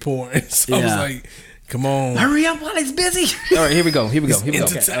busy pouring. So I was Yeah. like, come on. Hurry up while he's busy. All right, here we go.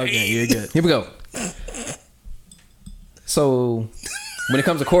 Entertain. Okay, you're good. Here we go. So, when it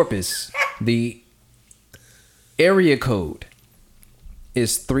comes to Corpus, the area code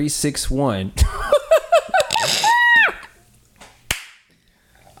is 361.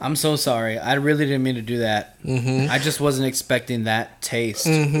 I'm so sorry. I really didn't mean to do that. I just wasn't expecting that taste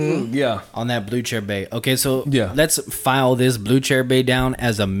Yeah. on that blue chair bay. Okay, so Yeah. let's file this blue chair bay down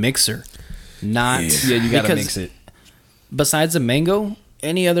as a mixer. Not Yeah, you gotta because mix it. Besides the mango,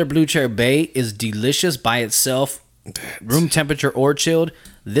 any other blue chair bay is delicious by itself, room temperature or chilled.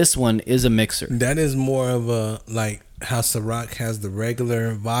 This one is a mixer. That is more of a, like, how Ciroc has the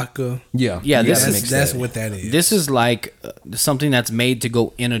regular vodka. Yeah. Yeah, You this gotta is- mix That's that. what that is. This is like something that's made to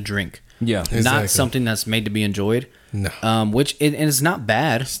go in a drink, Yeah. Exactly. not something that's made to be enjoyed. No. And it's not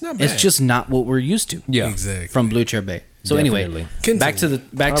bad. It's not It's bad. just not what we're used to. Yeah. Exactly. From Blue Chair Bay. So Definitely. anyway, Continue. back to the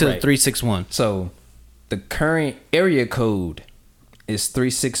All right. 361. So, the current area code is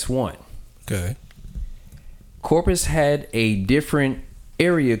 361. Okay. Corpus had a different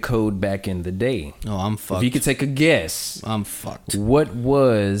area code back in the day. Oh, I'm If fucked. you could take a guess, I'm fucked. what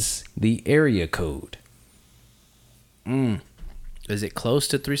was the area code? Is it close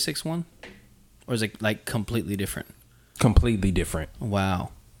to 361? Or is it like completely different? Completely different.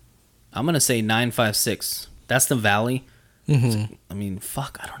 Wow. I'm going to say 956. That's the valley. Mm-hmm. I mean,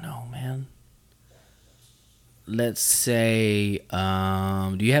 fuck, I don't know, man. Let's say,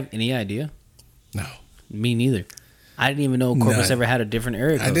 do you have any idea? No. Me neither. I didn't even know Corpus None. ever had a different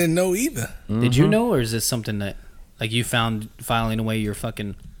area code. I didn't know either. Did you know, or is this something that, like, you found filing away your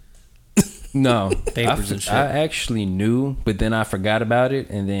fucking... No. Papers and shit. I actually knew, but then I forgot about it,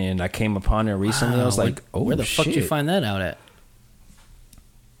 and then I came upon it recently. I was Wow, like, oh, where the fuck did you find that out at?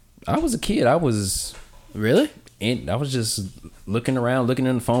 I was a kid. I was Really? I was just looking around, looking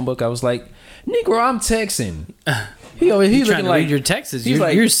in the phone book. I was like, Negro, I'm texting. He You looking trying to like read your texts. he's You're,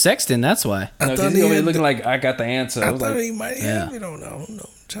 like- you're sexting, that's why. I No, 'cause thought he he over there had looking like I got the answer. I I was thought like, he might Yeah. have it on. I don't know.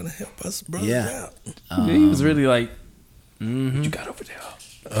 Trying to help us brothers Yeah. out. he was really like, what you got over there?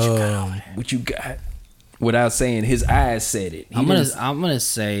 What you got? Without saying, his eyes said it. He I'm didn't- gonna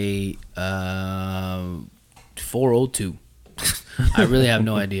say 402. I really have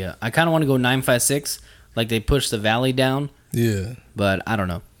no idea. I kind of want to go 956, like they push the valley down, Yeah. but I don't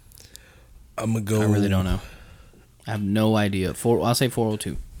know. I'm gonna go. I really don't know. I have no idea. I'll say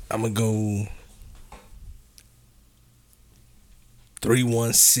 402. I'm gonna go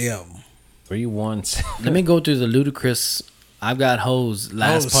 317. 317. Let me go through the ludicrous "I've Got Hoes"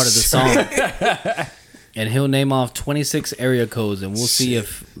 last Oh, part of the song, and he'll name off 26 area codes, and we'll see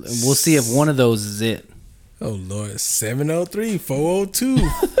if one of those is it. Oh Lord, 703 402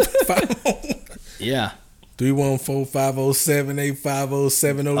 Yeah. 314 507 850 Oh,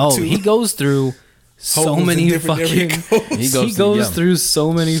 702. he goes through so Holes in many different area fucking. codes. He goes through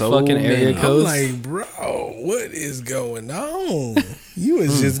so many So fucking area many. I'm codes. like, bro, what is going on? You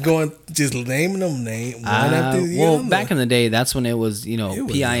was just naming them one after the well, other. back in the day, that's when it was, It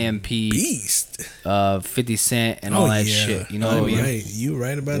was PIMP, beast. 50 Cent, and all that shit. You know what I mean? Right. You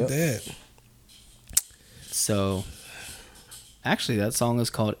right about that. So, actually, that song is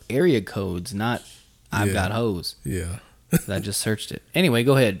called Area Codes, not I've Yeah. Got Hoes. Yeah. I just searched it. Anyway,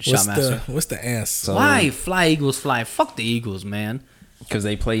 go ahead, Shotmaster. What's the answer? Why fly Eagles fly? Fuck the Eagles, man. Because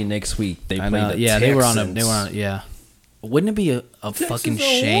they play next week. They I play know. the Yeah, Texans. they were on. Yeah. Wouldn't it be a fucking on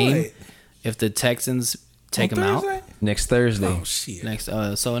shame what? if the Texans take On them out Thursday? next Thursday. Oh shit. next?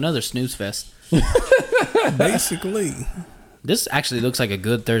 So another snooze fest. Basically. This actually looks like a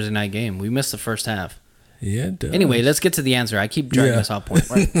good Thursday night game. We missed the first half. Yeah, it does. Anyway, let's get to the answer. I keep dragging Yeah. us off point.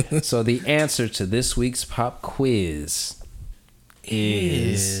 Right? So the answer to this week's pop quiz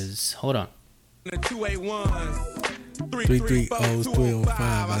is Hold on. 330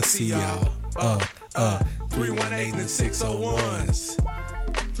 305. I see y'all. 318 and 601s.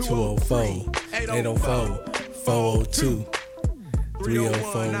 204 804 402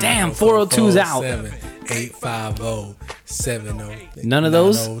 304. Damn, 402's out. 850 702. None of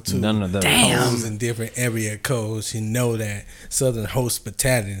those? 902. none of those. Damn. Hoes in different area codes. You know that. Southern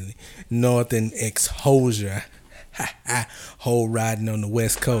hospitality, northern exposure. Whole riding on the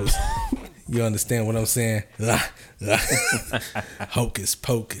west coast. You understand what I'm saying? Hocus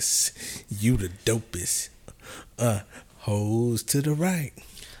pocus. You the dopest. Hoes to the right.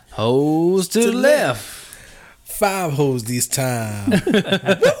 Hoes to the left. 5 hoes this time.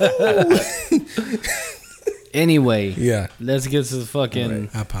 Anyway, Yeah. let's get to the fucking.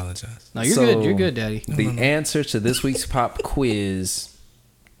 I apologize. No, you're So, good. You're good, Daddy. The answer to this week's pop quiz,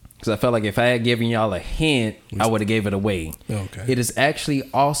 because I felt like if I had given y'all a hint, I would have gave it away. Okay. It is actually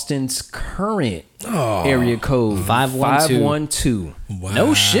Austin's current Oh. area code 512. Wow.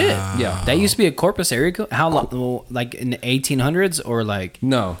 No shit. Yeah. That used to be a Corpus area code. How long? Well, like in the 1800s or like?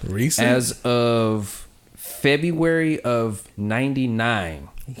 No. Recent? As of February of 99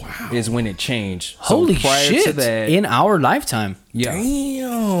 is when it changed. So Holy prior shit! to that, In our lifetime, yeah.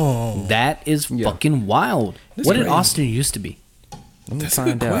 Damn. that is fucking wild. That's What did crazy. Austin used to be? Let me That's a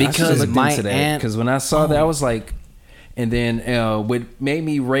find good out. question. I should've Because looked my into that. aunt- Because when I saw that, I was like, and then what made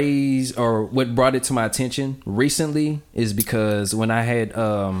me raise or what brought it to my attention recently is because when I had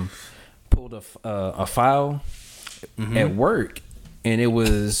pulled a file at work, and it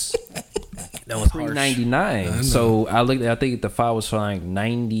was That was pre harsh. 99. So I looked. I think the file was from like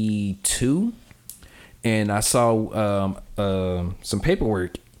 92, and I saw some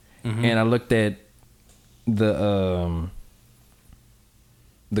paperwork, and I looked at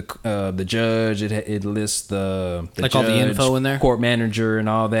the judge. It lists the Like all the judge, info in there? court manager, and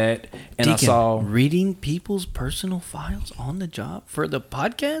all that. And Deacon, I saw reading people's personal files on the job for the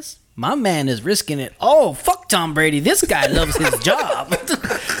podcast. My man is risking it. Oh, fuck Tom Brady. This guy loves his job.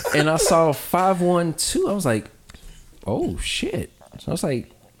 and I saw 512. I was like, oh shit. So I was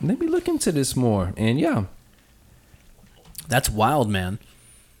like, let me look into this more. And yeah, That's wild, man.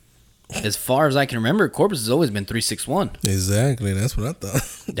 As far as I can remember, Corpus has always been 361. Exactly. That's what I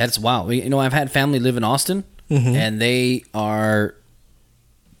thought. That's wild. You know, I've had family live in Austin, and they are,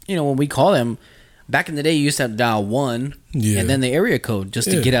 you know, when we call them, back in the day, you used to have to dial 1 Yeah. and then the area code just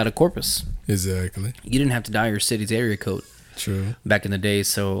to Yeah. get out of Corpus. Exactly. You didn't have to dial your city's area code True. back in the day.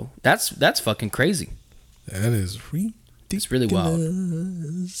 So that's fucking crazy. That is ridiculous. It's really wild.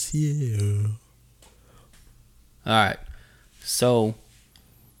 Yeah. All right. So,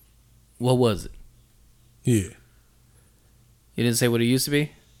 what was it? Yeah. You didn't say what it used to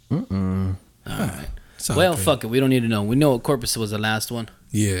be? mm-mm. All right. Sounds Well, good. fuck it. We don't need to know. We know what Corpus was the last one.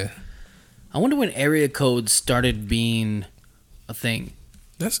 Yeah. I wonder when area codes started being a thing.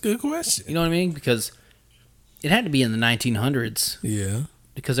 That's a good question. You know what I mean? Because it had to be in the 1900s. Yeah.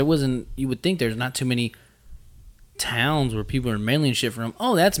 Because there wasn't, you would think there's not too many towns where people are mailing shit from.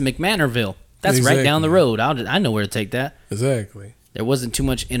 Oh, that's McManorville. That's right down the road. I know where to take that. Exactly. There wasn't too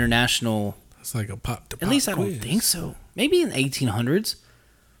much international. It's like a pop to pop. At least I don't quiz. think so. Maybe in the 1800s.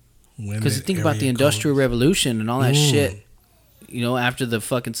 When Because you that think about the area Industrial codes- Revolution and all that shit, you know, after the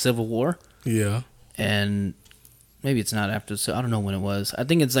fucking Civil War. Yeah. And maybe it's not after, so I don't know when it was. I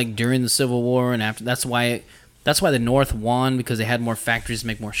think it's like during the Civil War and after. That's why the North won, because they had more factories to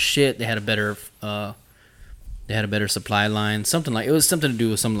make more shit. They had a better supply line. It was something to do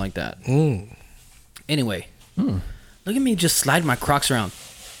with something like that. Anyway, look at me just slide my Crocs around.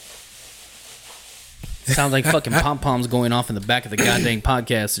 Sounds like fucking pom-poms going off in the back of the goddamn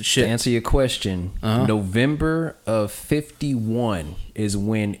podcast and To shit. answer your question, November of 51 is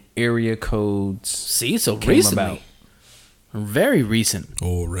when area codes See, so came recently. about. Very recent.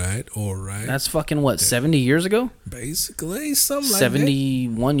 All right. All right. That's fucking what, 70 years ago? basically something like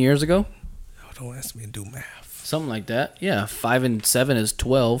 71 years ago? that. Oh, don't ask me to do math. Something like that. Yeah, 5 and 7 is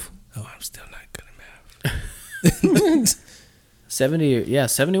 12. Oh, I'm still not good at math.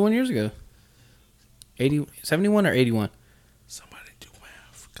 71 years ago. 71 or 81? Somebody do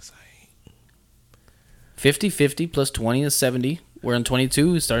math, because I ain't. 50 plus 20 is 70. We're in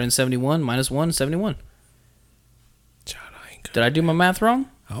 22. Starting in 71. Minus 1 is 71. Child, I ain't good. Did I do my math wrong?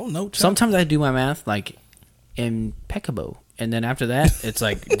 I don't know. Child. Sometimes I do my math like impeccable. And then after that, it's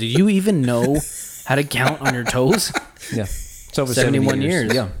like, do you even know how to count on your toes? Yeah, it's over 71 70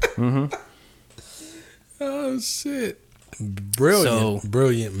 years. Yeah. Oh, shit. Brilliant. So-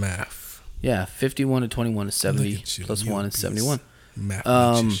 Brilliant math. Yeah, 51 to 21 is 70. Look at you. Plus You 1 is beast. 71. Math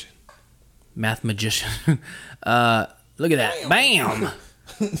Um, magician. Math magician. Look at that. Bam!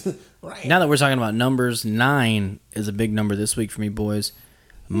 Now that we're talking about numbers, 9 is a big number this week for me, boys.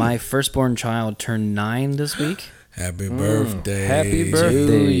 My firstborn child turned 9 this week. Happy birthday. Happy To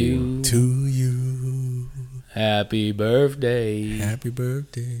birthday. you. to you. Happy birthday. Happy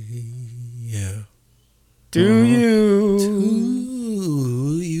birthday. Yeah. To you.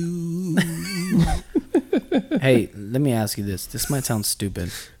 To you. Hey, let me ask you this. This might sound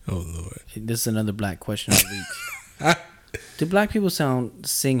stupid. Oh, Lord. This is another black question of the week. Do black people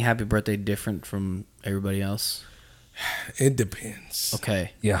sing happy birthday different from everybody else? It depends.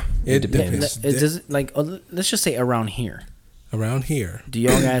 Okay. Yeah. It Yeah, depends. it does, like, let's just say around here. around here. Do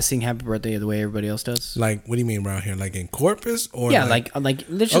y'all guys sing happy birthday the way everybody else does? Like, what do you mean around here? Like in Corpus or Yeah, like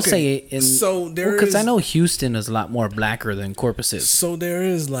let's just say in so there because I is- know Houston is a lot more blacker than Corpus is. So there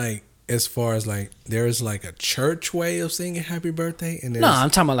is like, as far as like, there is like a church way of singing happy birthday, and there's No, I'm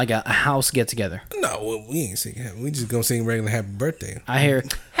talking about like a house get together. no, we ain't singing. We just gonna sing regular happy birthday. I hear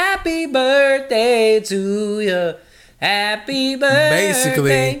happy birthday to you, happy birthday,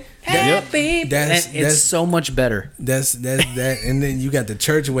 Basically, happy. that's- And it's so much better. That's that, and then you got the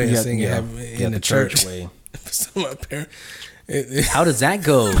church way of singing happy in the church. way. So my parents, How does that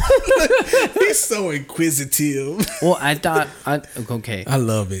go? he's so inquisitive. Well, I thought okay. I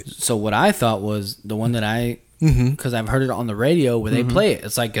love it. So what I thought was the one that because I've heard it on the radio where they play it.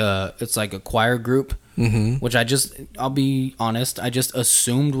 It's like a choir group, which I'll be honest, I just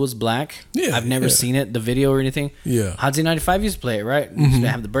assumed was black. Yeah, I've never yeah. seen it, the video or anything. Yeah. Hot 95 used to play it, right? Used to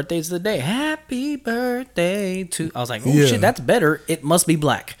have the birthdays of the day. Happy birthday to. I was like, oh Yeah. shit, that's better. It must be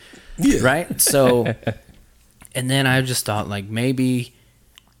black, Yeah. right? So, and then I just thought like maybe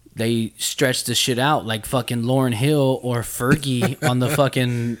they stretched the shit out like fucking Lauryn Hill or Fergie on the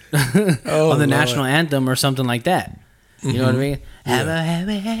fucking on the national anthem or something like that. You know what I mean?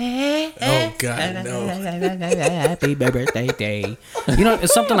 Oh God, no. Happy birthday day. You know,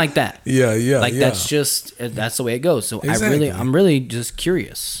 it's something like that. Yeah, yeah, Like yeah. that's the way it goes. So Exactly. I'm really just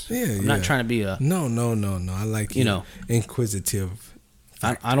curious. Yeah, I'm not trying to be a. No. I like You know. inquisitive.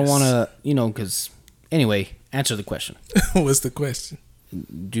 I don't want to, because anyway, answer the question. What's the question?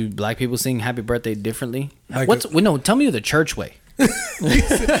 Do black people sing happy birthday differently? Like Tell me the church way.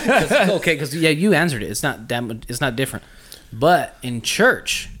 Okay, because you answered it. It's not that much, it's not different. But in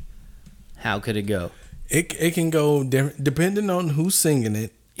church, how could it go? It can go different depending on who's singing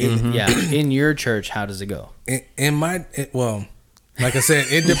it. Yeah, in your church, how does it go? Well, like I said,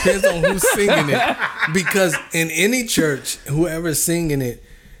 it depends on who's singing it, because in any church, whoever's singing it,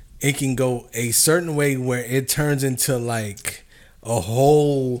 it can go a certain way where it turns into like a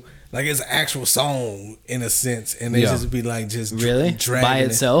whole, like it's an actual song in a sense, and they just be like just Really? dragging By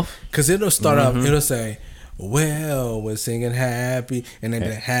itself? because it'll start off, it'll say, well, we're singing happy, and then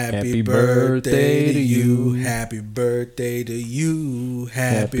happy birthday to you, happy birthday to you,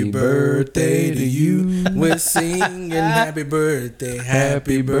 happy birthday to you. We're singing happy birthday to you.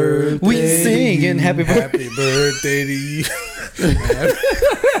 happy Happy birthday to you. Happy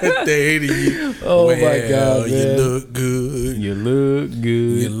birthday to you. Oh my Well, God, you man. look good. You look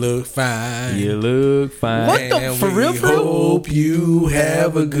good. You look fine. You look fine. What the- And for we real, for real? hope you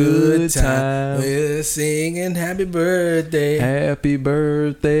have a good time. We're singing happy birthday. Happy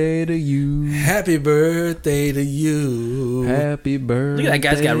birthday to you. Happy birthday to you. Happy birthday. Look at that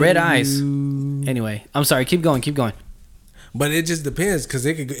guy's got red eyes. to you. Anyway, I'm sorry. Keep going. But it just depends, because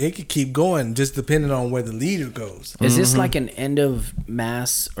it could keep going just depending on where the leader goes. Is this like an end of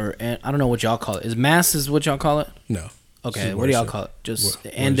mass or I don't know what y'all call it? Is mass is what y'all call it? No. Okay, It's what do y'all worship. call it? Just Wor-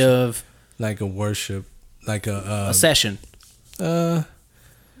 the end worship. of Like a worship, like a session.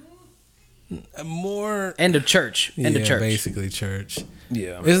 More End of church. End of church. basically church.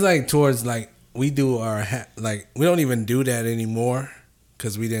 Yeah. It's like towards like we do our like we don't even do that anymore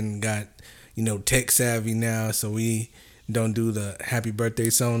because we didn't got tech savvy now, so we don't do the happy birthday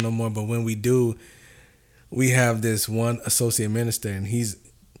song no more. But when we do, we have this one associate minister, and he's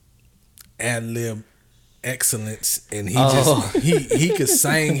ad lib excellence, and he could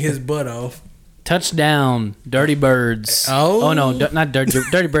sing his butt off. Touchdown, Dirty Birds. Oh. No, not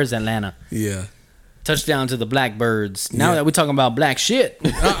Dirty Birds, Atlanta. Yeah. Touchdown to the Blackbirds. Now Yeah. that we're talking about black shit.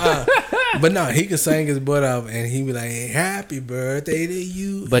 But no, he could sing his butt off, and he be like, "Happy birthday to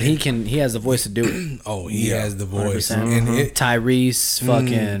you." But he has the voice to do it. Oh, he has the voice, 100%. and Tyrese,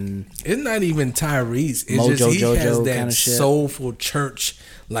 fucking it's not even Tyrese. It's Mojo just he Jojo has that kinda shit. soulful church.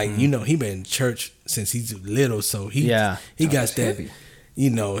 Like he been in church since he's little, so he got that. heavy.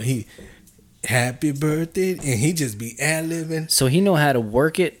 He happy birthday, and he just be ad libbing. so he know how to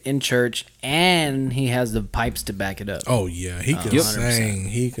work it in church, and he has the pipes to back it up. Oh yeah, he could 100%. sing.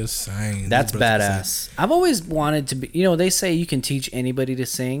 He could sing. That's This brother could badass. I've always wanted to be. They say you can teach anybody to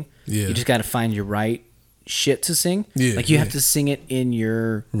sing. Yeah. You just got to find your right shit to sing. Yeah, Like you have yeah. to sing it in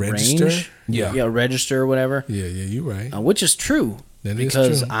your Register? range. Yeah. Register or whatever. sing. Yeah, you're right. Which is true. That is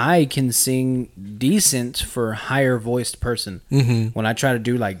because true. I can sing decent for a higher voiced person. Mm-hmm. When I try to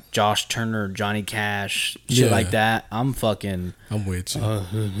do like Josh Turner, Johnny Cash, shit Yeah. like that, I'm fucking. I'm with you.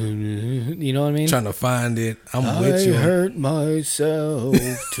 You know what I mean? Trying to find it. I'm with you. I hurt myself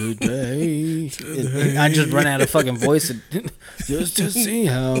today. I just run out of fucking voice just to see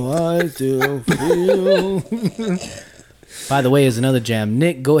how I still feel. By the way, is another jam.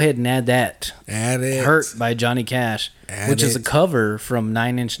 Nick, go ahead and add that. Add it. Hurt by Johnny Cash, which is a cover from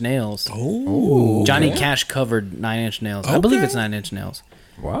 9 Inch Nails. Oh, Johnny Cash covered 9 Inch Nails. I believe it's 9 Inch Nails.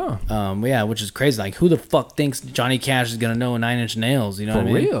 Wow. Yeah, which is crazy. Like, who the fuck thinks Johnny Cash is gonna know 9 Inch Nails? You know what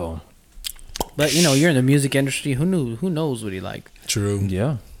I mean? For real. But you know, you're in the music industry. Who knew? Who knows what he like? True.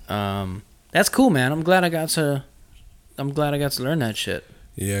 Yeah. That's cool, man. I'm glad I got to learn that shit.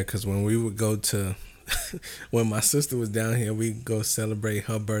 Yeah, because when we would go to, when my sister was down here, we'd go celebrate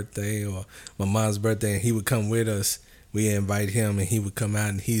her birthday or my mom's birthday, and he would come with us. We invite him, and he would come out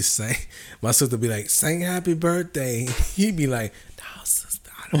and he'd sing. My sister would be like, "Sing happy birthday." He'd be like, "No, sister,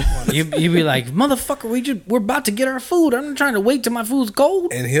 I don't want to." You'd be like, "Motherfucker, we're about to get our food. I'm not trying to wait till my food's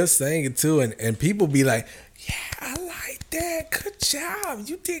cold." And he'll sing it too, and people be like, "Yeah, I like that. Good job.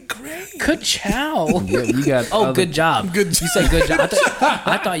 You did great. Good chow. Yeah, you got. Good job. Good You said good job.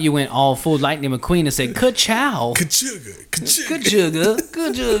 I thought you went all full Lightning McQueen and said good chow. Good sugar. Good sugar. Good sugar.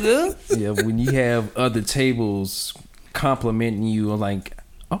 Good sugar. Yeah, when you have other tables complimenting you, like,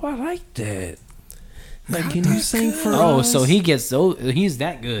 "Oh, I like that. Like, can you sing for us?" So he's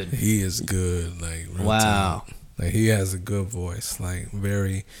that good. He is good. Like, real Wow. talk. Like, he has a good voice. Like,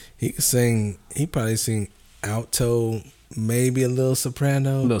 he can sing. He probably sing alto, maybe a little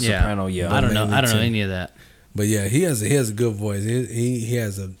soprano. Little soprano, yeah. I don't know Mainly too. any of that. But yeah, he has a good voice. He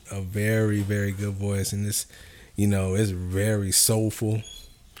has a very, very good voice, and it's very soulful.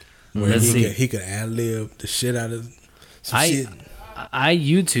 Where Let's see. he could ad lib the shit out of some shit. I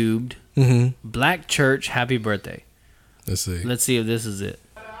YouTubed Black Church Happy Birthday. Let's see. Let's see if this is it.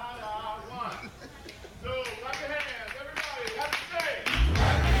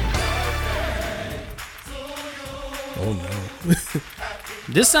 Oh no.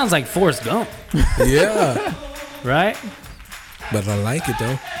 This sounds like Forrest Gump, Yeah, right? but I like it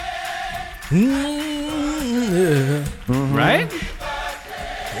though. Yeah. Right?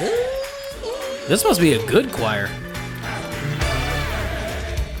 This must be a good choir.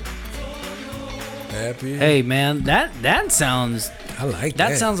 Happy. Hey man, that sounds I like that.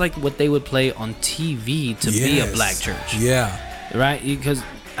 that sounds like what they would play on TV to be a Yes. black church, Yeah. right? Because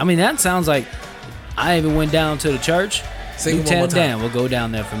I mean that sounds like I even went down to the church. Sing it one Lieutenant more time. Dan will go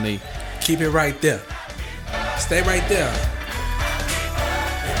down there for me. Keep it right there. Stay right there.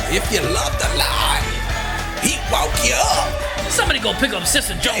 If you love the Lord, He woke you up. Somebody go pick up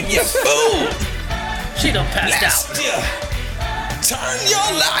Sister And your Jones. food She done passed blessed out. you. Turn your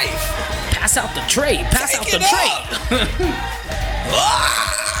life. Pass out the tray. Pass out Take the it tray. up.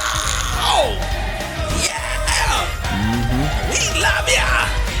 Oh, yeah. We love ya.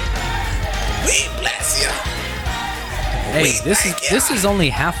 We bless you. Hey, this is only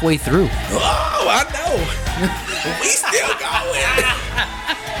halfway through. Oh, I know. We still going.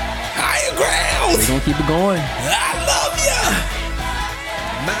 Higher grounds. We're gonna keep it going. I love you,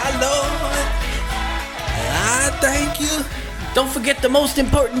 my Lord. I thank you. Don't forget the most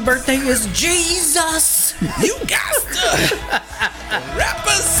important birthday is Jesus. You got to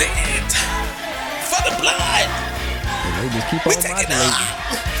represent for the blood. They just keep We on take it modulating.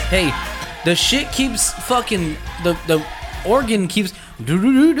 up. Hey, the shit keeps fucking the organ keeps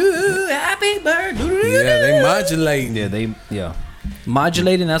happy birthday. Yeah, they modulate. Yeah,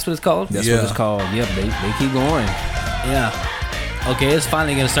 Modulating, that's what it's called? that's Yeah. what it's called. Yep, they keep going. Yeah. Okay, it's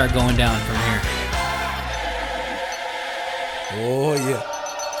finally gonna start going down from here. Oh yeah.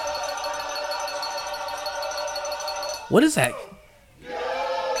 What is that?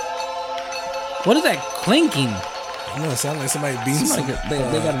 What is that clinking? I know it sounds like somebody beating some Somebody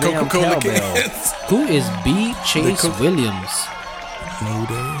they got a damn Coca-Cola cowbell. cans. Who is B. Chase Williams? No,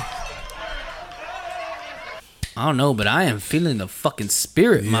 they. I don't know, but I am feeling the fucking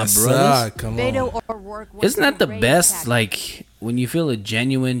spirit, my Yes, brothers. sir. Come on. Beto O'Rourke was Isn't that the great best, tactic. like, when you feel a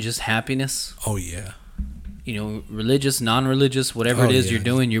genuine just happiness? Oh yeah. You know, religious, non-religious, whatever Oh, it is yeah. you're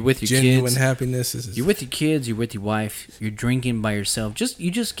doing, you're with your Genuine kids. happiness is. You're with your kids, you're with your wife, you're drinking by yourself.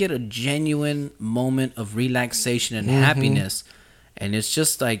 You just get a genuine moment of relaxation and happiness. And it's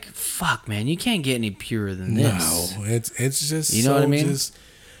just like, fuck, man, you can't get any purer than this. No, it's just You know what I mean? Just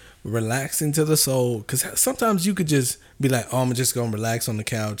relaxing to the soul. Because sometimes you could just be like, oh, I'm just gonna relax on the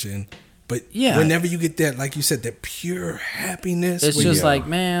couch, but Yeah. whenever you get that, like you said, that pure happiness, It's where just you- like,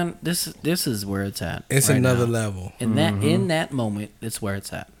 man, this is where it's at. it's right another now. level. In that moment, it's where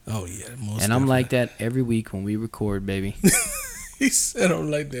it's at. Oh yeah, most And I'm like definitely. that every week when we record, baby. He said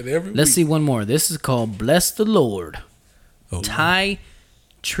I'm like that every Let's week. see one more. This is called Bless the Lord. Oh, Ty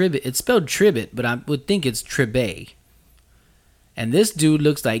Tribbett. It's spelled Tribbett, but I would think it's Tribbe. And this dude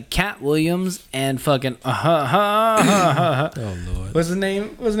looks like Cat Williams and fucking oh Lord. What's his name?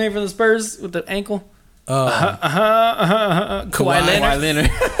 What's his name for the Spurs with the ankle? Kawhi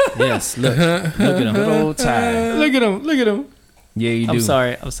Leonard. Yes, look at him. Good old Ty. Look at him. Yeah, you do. I'm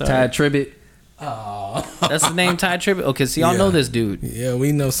sorry. Ty Tribbett. That's the name, Ty Tribbett. Okay, so y'all Yeah. know this dude. Yeah,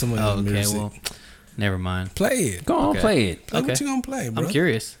 we know some of the Okay, music. well, never mind. Play it. Go on, Okay. play it. Play Okay. what you gonna play, bro? I'm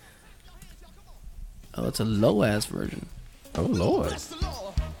curious. Oh, it's a low ass version. Oh Lord. Gonna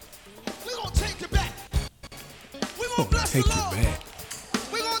take it back. Gonna take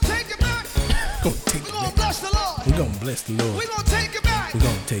it back. We gonna bless the Lord. We're gonna take it back. We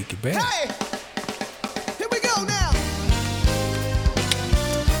gonna take it back. Hey, here we go now.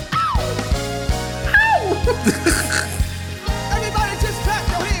 Everybody just clap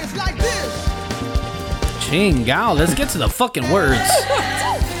your hands like this. Ching Gao, let's get to the fucking words.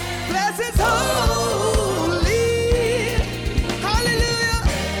 Bless his holy. Hallelujah.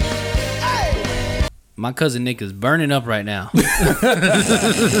 Hey. My cousin Nick is burning up right now.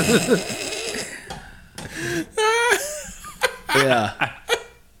 Yeah.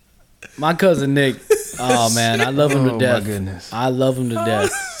 My cousin Nick, oh man, I love him to Oh, my death. goodness. I love him to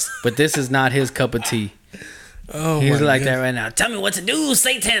death. But this is not his cup of tea. Oh, He's my like goodness. that right now. Tell me what to do,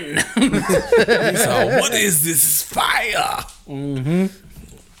 Satan. So, what is this fire? Mm-hmm.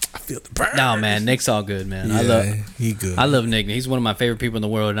 I feel the burn. No, man, Nick's all good, man. Yeah, he good. I love Nick. He's one of my favorite people in the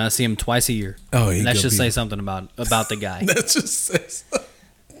world, and I see him twice a year. Oh, he and that good should say people. something about the guy. That just says.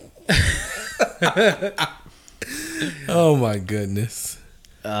 Oh my goodness!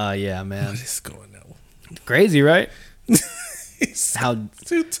 Yeah, man. What is going on? Crazy, right? He's How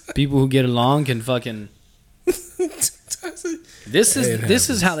too tired. people who get along can fucking. This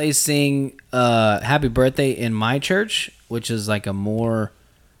is how they sing "Happy Birthday" in my church, which is like a more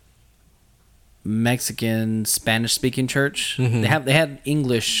Mexican Spanish speaking church. They had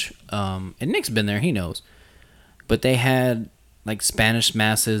English, and Nick's been there, he knows, but they had like Spanish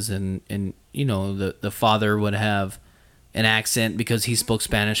masses, and you know the father would have an accent because he spoke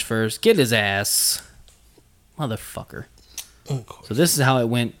Spanish first. Get his ass, motherfucker. So this is how it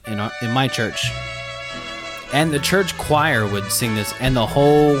went in my church. And the church choir would sing this, and the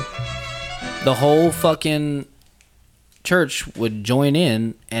whole fucking church would join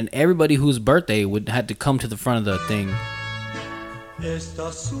in, and everybody whose birthday had to come to the front of the thing.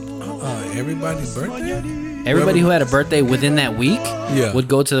 Everybody's birthday? Everybody who had a birthday within that week Yeah. would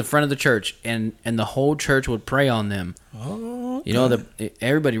go to the front of the church, and the whole church would pray on them. Oh, okay. You know,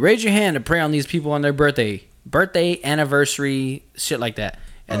 everybody raise your hand to pray on these people on their birthday, anniversary, shit like that,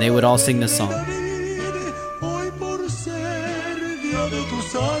 and they would all sing this song. Hoy por ser día de tu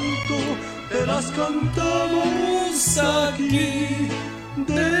santo, te las cantamos aquí.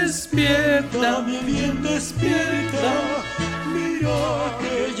 Despierta, mi bien, despierta, mira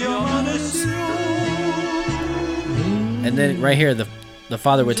que ya amaneció. And then right here, the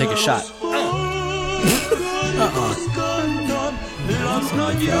father would take a shot.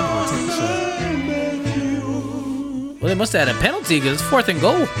 Well, they must have had a penalty because it's 4th and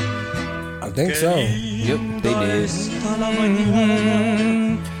goal. I think so. Yep, they did.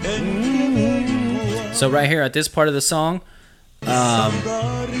 So right here at this part of the song,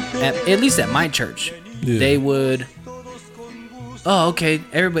 at least at my church, Yeah. they would. Oh, okay.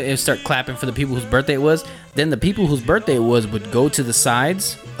 Everybody would start clapping for the people whose birthday it was. Then the people whose birthday it was would go to the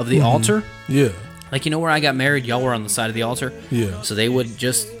sides of the altar. Yeah. Like, you know where I got married? Y'all were on the side of the altar. Yeah. So they would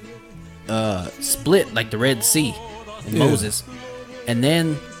just split like the Red Sea and Yeah. Moses. And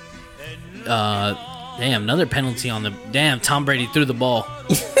then, damn, another penalty on the... Damn, Tom Brady threw the ball.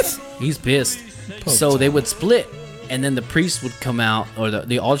 He's pissed. So they would split. And then the priest would come out, or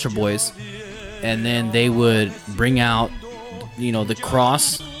the altar boys. And then they would bring out, you know, the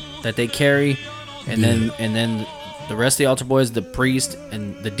cross that they carry. And then the rest of the altar boys, the priest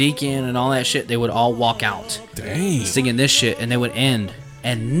and the deacon and all that shit, they would all walk out Dang. singing this shit, and they would end.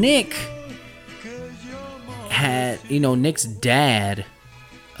 And Nick had, you know, Nick's dad.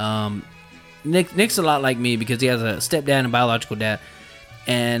 Nick's a lot like me because he has a stepdad and a biological dad,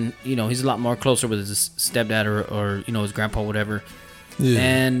 and you know he's a lot more closer with his stepdad or you know his grandpa, whatever. Yeah.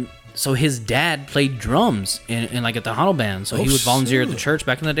 And so his dad played drums in like at the Huddle Band. So he would volunteer at the church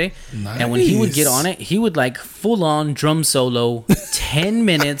back in the day. And when he would get on it, he would like full on drum solo 10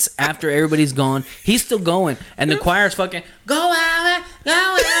 minutes after everybody's gone. He's still going. And the choir's fucking, go out.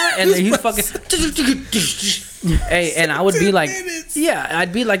 And then he's fucking, hey, and I would be like, yeah,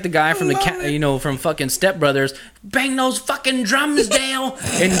 I'd be like the guy from from fucking Step Brothers, bang those fucking drums down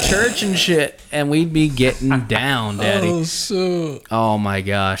in church and shit. And we'd be getting down, daddy. Oh, so. Oh my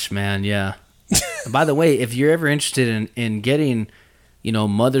gosh, man, yeah. By the way, if you're ever interested in getting, you know,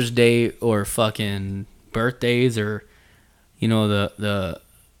 Mother's Day or fucking birthdays or, you know, the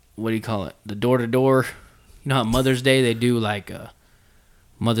what do you call it? The door to door. You know how Mother's Day they do like the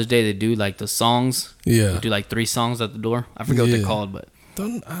songs. Yeah. They do like 3 songs at the door. I forget what they're Yeah. called, but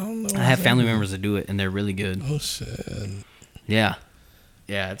I don't know. I have family members that do it, and they're really good. Oh shit. Yeah,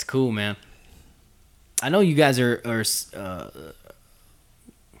 yeah, it's cool, man. I know you guys are.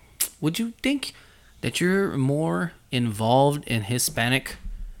 Would you think that you're more involved in Hispanic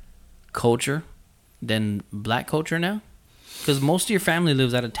culture than Black culture now? Because most of your family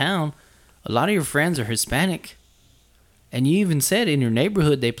lives out of town. A lot of your friends are Hispanic, and you even said in your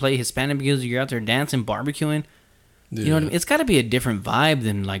neighborhood they play Hispanic because you're out there dancing, barbecuing. Yeah. You know what I mean? It's got to be a different vibe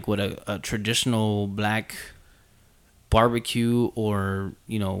than like what a traditional Black barbecue or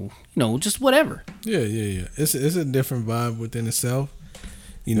you know just whatever. Yeah. It's a different vibe within itself.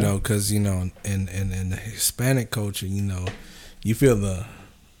 You know, because in the Hispanic culture, you feel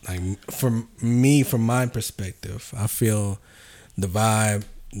from my perspective, I feel the vibe,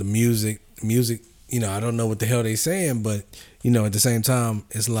 the music. I don't know what the hell they saying, but at the same time,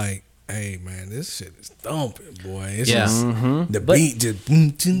 it's like, hey man, this shit is thumping, boy. It's just the beat just boom,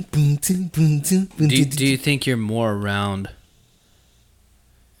 boom, boom, boom, boom, boom. Do you think you're more around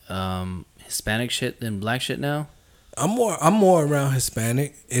Hispanic shit than Black shit now? I'm more around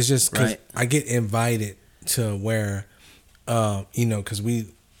Hispanic. It's just because Right. I get invited to where, because we,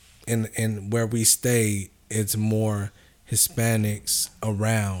 in where we stay, it's more Hispanics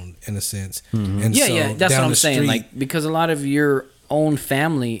around in a sense. And Yeah, that's down what I'm the saying. street- Like because a lot of your own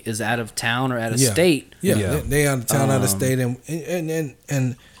family is out of town or out of state. Yeah. They out of town, out of state,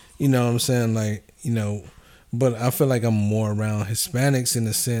 and you know what I'm saying, like but I feel like I'm more around Hispanics in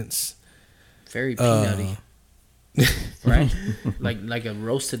a sense. Very peanutty. Right? like a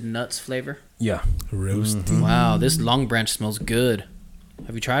roasted nuts flavor. Yeah. Roasty. Wow, this Long Branch smells good.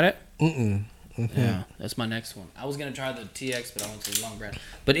 Have you tried it? Mm-mm. Yeah, that's my next one. I was gonna try the TX, but I went to the Long Branch.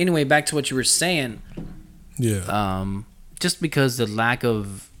 But anyway, back to what you were saying. Yeah. Just because the lack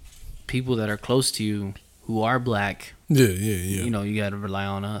of people that are close to you who are Black, Yeah. you got to rely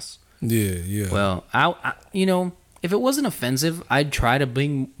on us. Yeah. Well, I if it wasn't offensive, I'd try to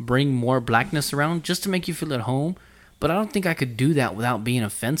bring more Blackness around just to make you feel at home. But I don't think I could do that without being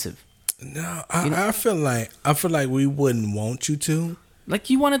offensive. No, I feel like we wouldn't want you to. Like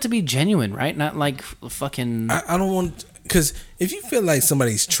you want it to be genuine, right? Not like fucking. I don't want, because if you feel like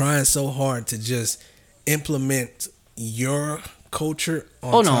somebody's trying so hard to just implement your culture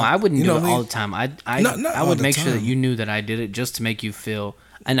on Oh no, top, I wouldn't do what it I mean? all the time. I Not all would the make sure that time. you knew that I did it just to make you feel.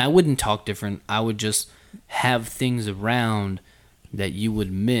 And I wouldn't talk different. I would just have things around that you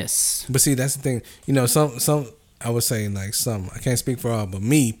would miss. But see, that's the thing. Some I would say like some. I can't speak for all, but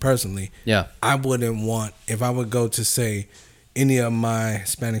me personally, Yeah. I wouldn't want, if I would go to say any of my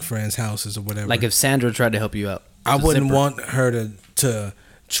Hispanic friends' houses or whatever. Like if Sandra tried to help you out. I the wouldn't zipper. want her to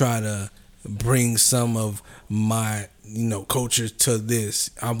try to bring some of my culture to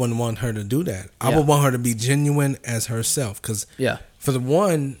this. I wouldn't want her to do that. I Yeah. would want her to be genuine as herself. Because Yeah. for the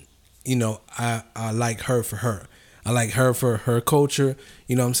one, I like her for her. I like her for her culture.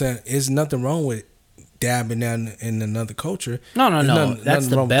 You know what I'm saying? There's nothing wrong with dabbing down in another culture. No. There's That's nothing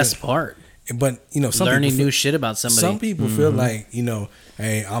the wrong with best that. part. But some Learning people new shit about somebody. Some people feel like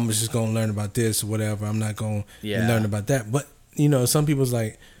hey, I'm just gonna learn about this or whatever. I'm not gonna learn about that. But some people's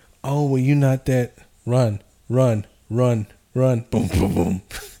like, oh, well, you're not that. Run, boom, boom, boom.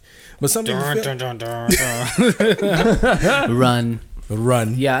 But some people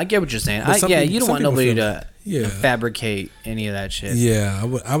run. Yeah, I get what you're saying. But some people- you don't some want people nobody feel to like- yeah. fabricate any of that shit. Yeah,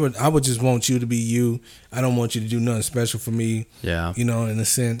 I would just want you to be you. I don't want you to do nothing special for me. Yeah. In a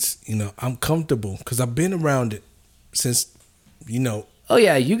sense, I'm comfortable because I've been around it since, Oh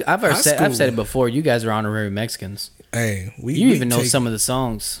yeah, I've High said school. it before. You guys are honorary Mexicans. hey, we You even know take- some of the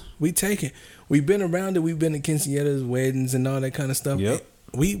songs. We take it. We've been around it. We've been to quinceañeras, weddings, and all that kind of stuff. Yep.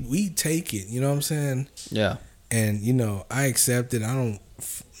 We take it. You know what I'm saying? Yeah. And I accept it. I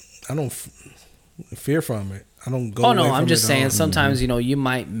don't fear from it. I don't go. Oh no, away I'm from just it saying. all. Sometimes you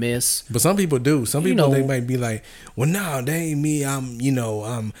might miss. But some people do. Some people know- they might be like, "Well, no, they ain't me. I'm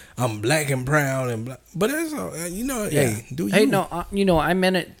black and proud and black." But that's all. Hey, do you? Hey, no, I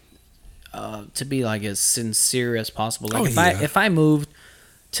meant it to be like as sincere as possible. Like Oh, if I moved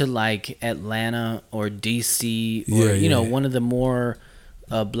to like Atlanta or DC or Yeah. one of the more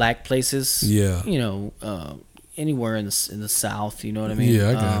black places, Yeah. anywhere in the South, you know what I mean? Yeah,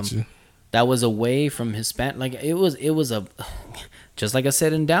 I got you. That was away from Hispanic. Like it was a, just like I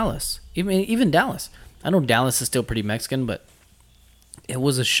said in Dallas. Even Dallas. I know Dallas is still pretty Mexican, but it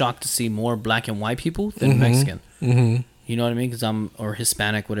was a shock to see more black and white people than Mexican. Mm-hmm. You know what I mean? Because or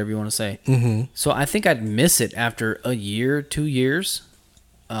Hispanic, whatever you want to say. Mm-hmm. So I think I'd miss it after a year, 2 years.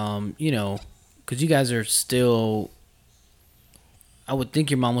 you know, because you guys are still, I would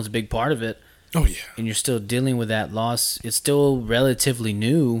think your mom was a big part of it. Oh yeah. And you're still dealing with that loss. It's still relatively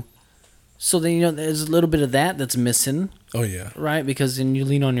new. So then, you know, there's a little bit of that that's missing. Oh yeah. Right? Because then you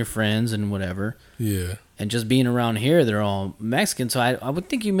lean on your friends and whatever. Yeah. And just being around here, they're all Mexican. So I would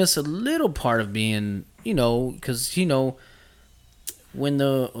think you miss a little part of being, you know, because, you know, when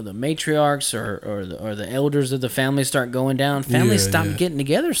the matriarchs or the elders of the family start going down, families stop getting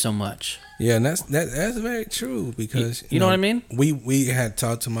together so much. Yeah, and that's very true because you know what I mean. We had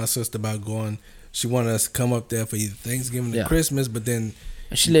talked to my sister about going. She wanted us to come up there for either Thanksgiving or Christmas, but then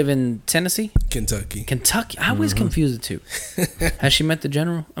she live in Tennessee, Kentucky. I always confuse the two. Has she met the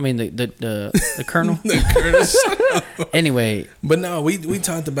general? I mean the colonel. The colonel. Anyway, but no, we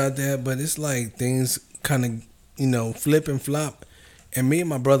talked about that, but it's like things kind of, you know, flip and flop. And me and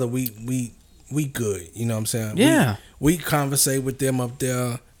my brother, we good. You know what I'm saying? Yeah. We conversate with them up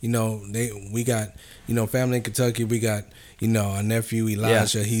there. You know, we got, you know, family in Kentucky. We got, you know, our nephew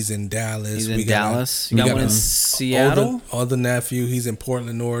Elijah. Yeah. He's in Dallas. He's in Dallas. You got one in Seattle. Other nephew, he's in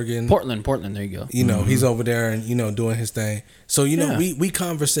Portland, Oregon. Portland. There you go. You know, he's over there and, you know, doing his thing. So, you know, we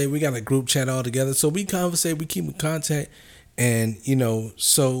conversate. We got a group chat all together. So we conversate. We keep in contact. And, you know,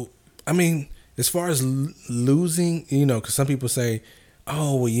 so, I mean, as far as losing, you know, because some people say,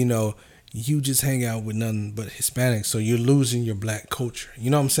 oh, well, you know, you just hang out with nothing but Hispanics, so you're losing your black culture. You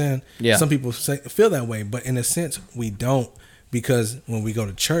know what I'm saying? Yeah. Some people feel that way, but in a sense, we don't, because when we go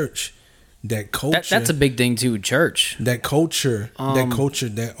to church, that culture... That's a big thing, too, church. That culture,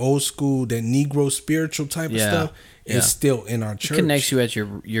 that old school, that Negro spiritual type of stuff is still in our church. It connects you at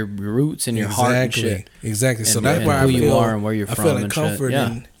your roots and your heart and shit. Exactly. So and, that's why who you are and where you're from. I feel like and comfort, shit.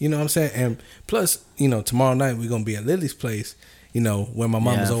 Yeah. and you know what I'm saying? And plus, you know, tomorrow night we're going to be at Lily's place, you know, where my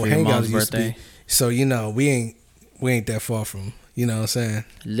mama's old hangout used to be. So, you know, we ain't that far from, you know what I'm saying?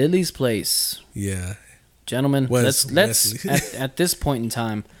 Lily's place. Yeah. Gentlemen, let's at this point in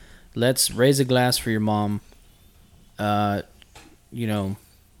time, let's raise a glass for your mom. You know,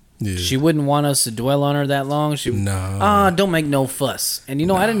 she wouldn't want us to dwell on her that long. Don't make no fuss. And you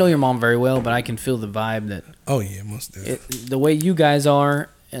know, I didn't know your mom very well, but I can feel the vibe that. Oh yeah, most definitely. The way you guys are,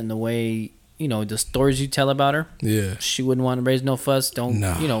 and the way, you know, the stories you tell about her. Yeah. She wouldn't want to raise no fuss. You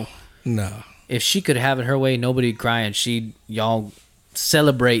know. No. If she could have it her way, nobody'd cry, and y'all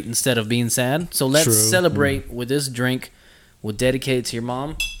celebrate instead of being sad. So let's celebrate with this drink. We'll dedicate it to your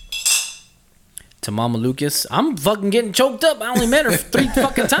mom. To Mama Lucas. I'm fucking getting choked up. I only met her 3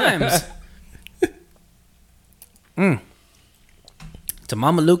 fucking times. To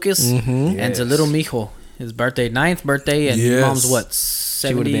Mama Lucas and to little Mijo. His birthday, 9th birthday, and your mom's what?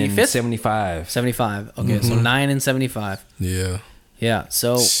 75th? 75. 75. Okay, so 9 and 75. Yeah. Yeah,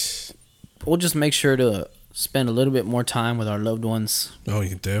 so we'll just make sure to spend a little bit more time with our loved ones. Oh,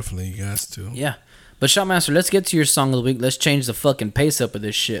 you definitely got to. Yeah. But Shotmaster, let's get to your song of the week. Let's change the fucking pace up of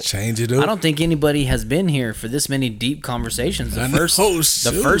this shit. Change it up. I don't think anybody has been here for this many deep conversations.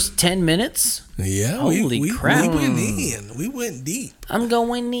 The first 10 minutes? Yeah. Holy crap. We went deep. I'm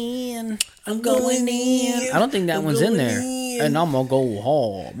going in. I don't think that one's in there. And I'm going to go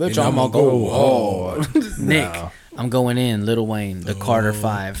hard. Bitch, I'm going to go hard. Nick. No. I'm going in, Lil Wayne, the Carter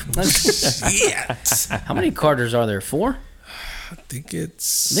 5. Shit. How many Carters are there? 4? I think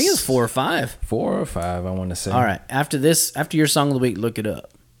it's 4 or 5. 4 or 5, I want to say. All right. After your song of the week, look it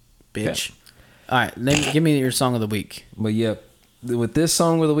up, bitch. Okay. All right. Give me your song of the week. But yep, with this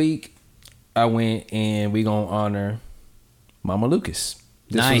song of the week, I went and we gonna honor Mama Lucas.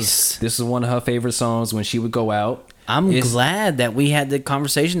 This is one of her favorite songs when she would go out. I'm glad that we had the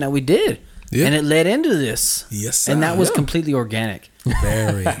conversation that we did. Yeah. And it led into this. Yes, sir. And that was completely organic.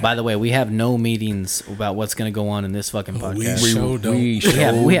 Very. By the way, we have no meetings about what's going to go on in this fucking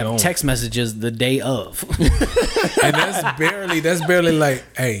podcast. We have text messages the day of. And that's barely like,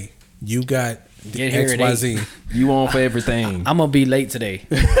 hey, you got XYZ. You on for everything. I'm going to be late today.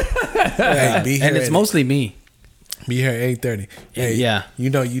 Hey, be here. And it's mostly me. Be here at 8:30. Hey, yeah.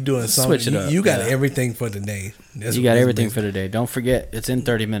 You know you doing something. Switch it up. You got everything for the day. You got everything for the day. Don't forget, it's in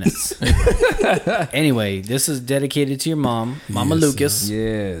 30 minutes. Anyway, this is dedicated to your mom, Mama Lucas.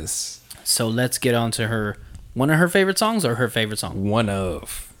 Yes. So let's get on to one of her favorite songs or her favorite song? One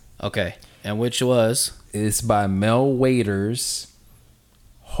of. Okay. And which was? It's by Mel Waiters,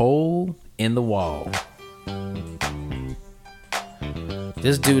 Hole in the Wall.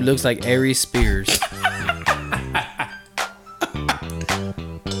 This dude looks like Aries Spears.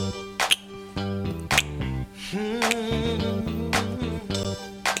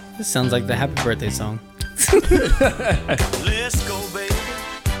 This sounds like the happy birthday song. Let's go, baby,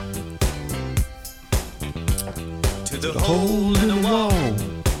 to the hole in the wall.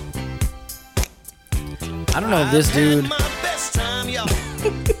 I don't know if this dude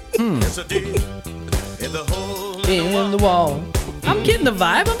in the wall. I'm getting the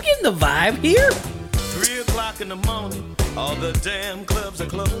vibe. I'm getting the vibe here. 3 o'clock in the morning, all the damn clubs are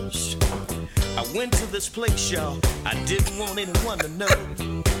closed. I went to this place, y'all. I didn't want anyone to know.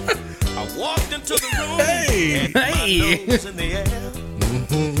 I walked into the room and my nose in the air.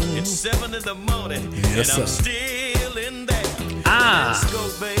 It's 7 in the morning, Yes, and I'm sir. still in there. Ah. Let's go,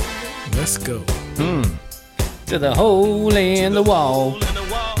 baby. Let's go. To the hole in the wall. Hole in the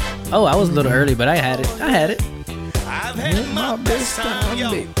wall. Oh, I was a little early, but I had it. I've had my best time,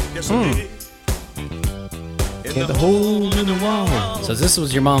 yo. Yes, I did. In the hole in the wall. So this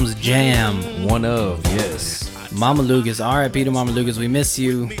was your mom's jam. One of, yes. Mama Lucas, R.I.P. to Mama Lucas, we miss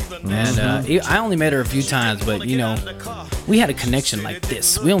you. And I only met her a few times, but you know, we had a connection like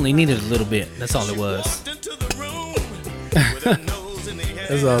this. We only needed a little bit. That's all it was.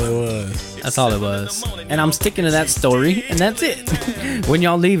 That's all it was. That's all it was. And I'm sticking to that story, and that's it. When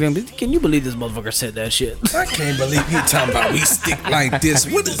y'all leaving, can you believe this motherfucker said that shit? I can't believe he talking about we stick like this.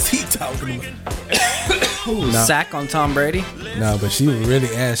 What is he talking about? Sack on Tom Brady? No, but she would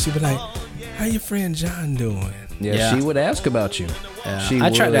really ask. She'd be like, how your friend John doing? Yeah, she would ask about you. I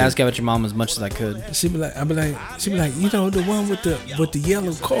tried to ask about your mom as much as I could. She'd be like, you know, the one with the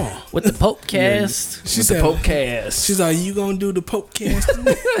yellow car. With the Pope cast. She With said, the Pope cast. she's like, you gonna do the Pope cast?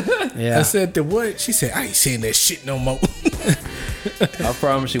 Yeah. I said, the what? She said, I ain't saying that shit no more. I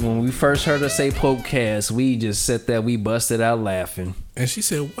promise you, when we first heard her say Pope cast, we just sat there, we busted out laughing. And she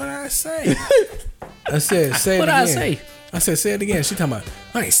said, what I say? I said, say it What'd again. I say? I said, say it again. She talking about,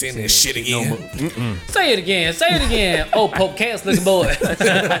 I ain't saying that shit again. Say it again. Say it again. Oh, Pope cast looking boy.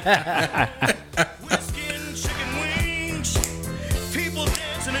 whiskey and chicken wings. People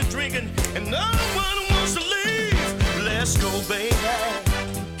dancing and drinking, and no one wants to leave. Let's go, baby.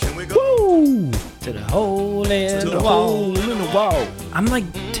 Can we go? To the hole in the wall. I'm like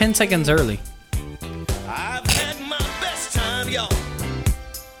 10 seconds early. I've had my best time, y'all.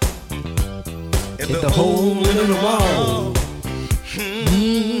 In The hole in the wall.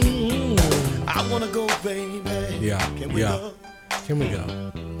 I wanna go, baby. Yeah, Can we yeah. go Can we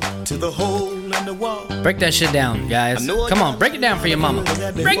go? to the hole in the wall? Break that shit down, guys. Come on, break it down for your mama.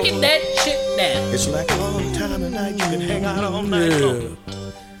 Break it that shit down. It's like a long time tonight. You can hang out all night long.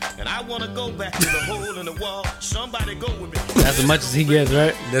 And I wanna go back to the hole in the wall. Somebody go with me. That's as much as he gets,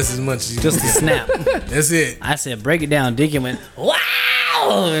 right? That's as much as you Just a snap. That's it. I said, break it down. Deacon went,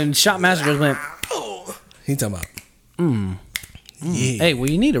 wow! And Shotmaster just went, He talking about. Yeah. hey, well,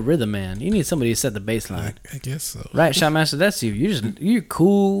 you need a rhythm, man. You need somebody to set the bass line. I guess so. Right, Shotmaster, that's you. You're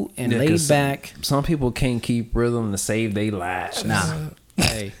cool and Yeah, laid 'cause back. Some people can't keep rhythm to save their lives. Nah.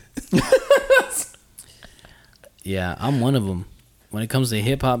 Hey. Yeah, I'm one of them. When it comes to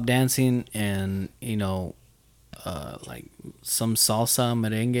hip hop dancing and, you know, like some salsa,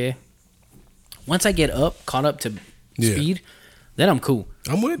 merengue, once I get caught up to Yeah. speed, then I'm cool.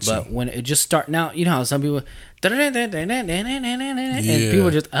 I'm with you. But when it just start now, you know how some people and people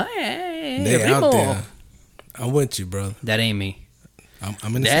just They out there. I'm with you, brother. That ain't me.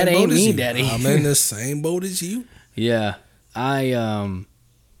 I'm in the That same ain't boat as me, you. daddy. I'm in the same boat as you. Yeah, I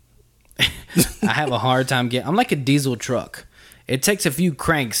I have a hard time getting. I'm like a diesel truck. It takes a few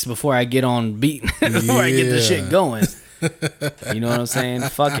cranks before I get on beat, before I get the shit going. You know what I'm saying?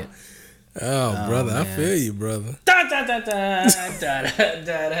 Fuck it. Oh, brother, I man. feel you, brother. Da, da, da, da, da, da,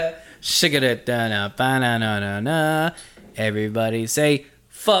 da, da. Shigga-da-da-na-ba-na-na-na-na. Everybody say,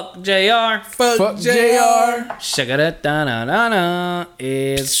 fuck JR. Fuck JR. Shigga-da-da-na-na-na.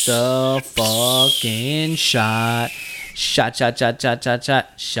 It's the fucking shot. Shot of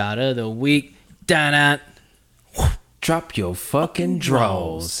the week. Da-da. Drop your fucking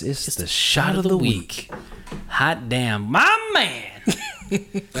draws. It's the shot of the week. Hot damn, my man.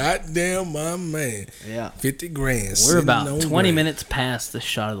 God damn, my man. Yeah. 50 grand. We're sitting about on 20 grand. minutes past the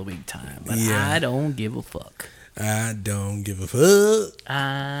shot of the week time, but Yeah. I don't give a fuck. I don't give a fuck.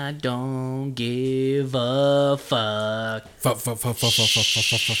 I don't give a fuck. Fuck.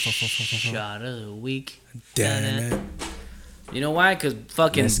 Shot of the week. Damn it. You know why? Because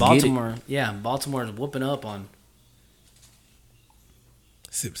fucking Let's get Baltimore. Yeah, Baltimore is whooping up on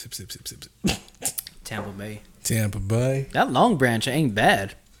Sip. Tampa Bay. Tampa Bay. That Long Branch ain't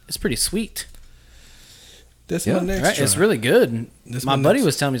bad. It's pretty sweet. That's Yeah, my next Right? try. It's really good. That's My my buddy next-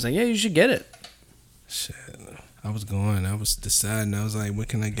 was telling me, he's like, yeah, you should get it. Shit. I was deciding. I was like, when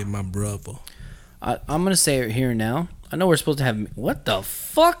can I get my brother? I'm going to say it here and now. I know we're supposed to have... What the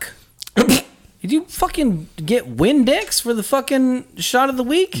fuck? Did you fucking get Windex for the fucking shot of the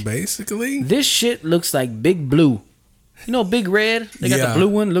week? Basically. This shit looks like Big Blue. You know, Big Red. They got Yeah. the blue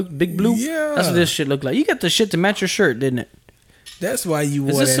one. Look, Big Blue. Yeah. That's what this shit looked like. You got the shit to match your shirt, didn't it? That's why you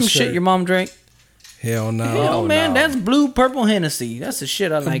Is wore this that some shirt. shit your mom drank? Hell no. Hell, man, no. that's blue purple Hennessy. That's the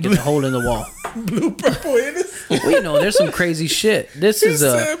shit I like at the hole in the wall. Blue purple Hennessy. Well, you know, there's some crazy shit. This is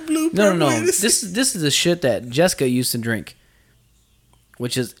said blue no. purple Hennessy. This is the shit that Jessica used to drink,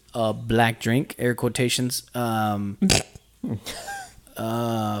 which is a black drink, air quotations.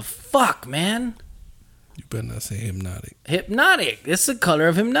 Fuck, man. You better not say Hypnotic. Hypnotic. It's the color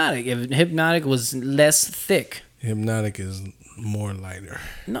of Hypnotic. If Hypnotic was less thick. Hypnotic is more lighter.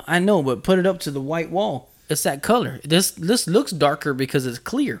 No, I know, but put it up to the white wall. It's that color. This looks darker because it's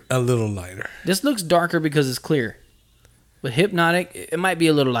clear. A little lighter. This looks darker because it's clear. But Hypnotic, it might be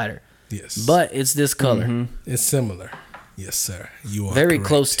a little lighter. Yes. But it's this color. Mm-hmm. It's similar. Yes, sir. You are Very correct.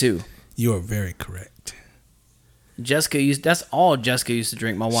 close to. You are very correct. That's all Jessica used to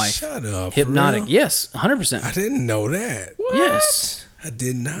drink, my wife. Shut up. Hypnotic. For real? Yes, 100%. I didn't know that. Yes. I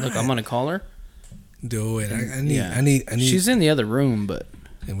did not. Look, I'm going to call her. do it. I Yeah. need. She's in the other room, but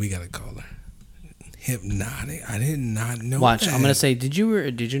And we gotta call her. Hypnotic. I did not know. watch. that. I'm going to say, did you or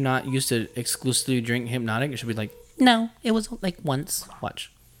did you not used to exclusively drink Hypnotic? It should be like, no, it was like once.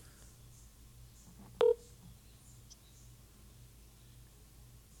 Watch.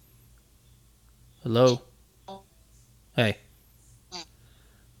 Hello? Hey.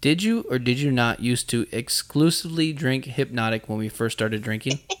 Did you or did you not used to exclusively drink Hypnotic when we first started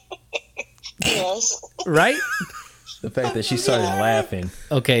drinking? Yes. Right? The fact that she started laughing.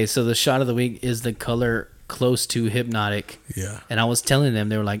 Okay, so the shot of the week is the color close to Hypnotic. Yeah. And I was telling them,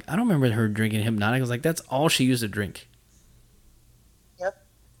 they were like, I don't remember her drinking Hypnotic. I was like, that's all she used to drink. Yep.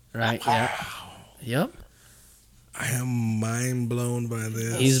 Right? Yeah. Yep. I am mind blown by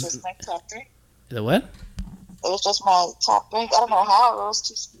this. It He's- was just my top drink. The what? It was just my top drink. I don't know how it was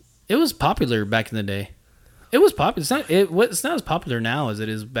too sweet. It was popular back in the day. It was popular. It's not as popular now as it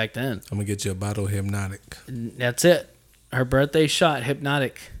is back then. I'm gonna get you a bottle of Hypnotic. That's it. Her birthday shot,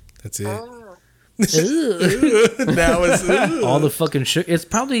 Hypnotic. That's it. Oh, Now it's All the fucking sugar. It's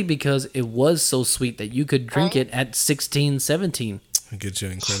probably because it was so sweet that you could drink it at 16, 17. I'll get you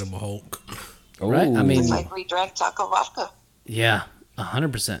Incredible Hulk. Right? I mean, it's like we drank taco vodka. yeah,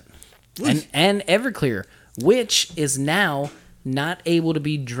 100%. And Everclear, which is now not able to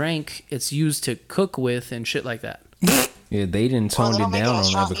be drank. It's used to cook with and shit like that. Yeah, they didn't Well, tone they it don't make it down as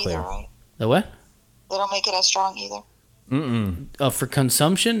on strong either, Everclear. right? The what? They don't make it as strong either. For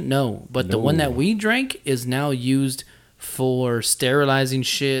consumption? No. But the one that we drank is now used for sterilizing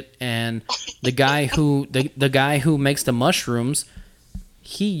shit. And the guy who the guy who makes the mushrooms,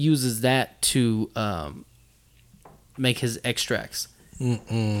 he uses that to make his extracts.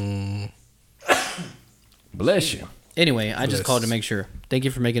 Bless you. Anyway, I just Bless. called to make sure. Thank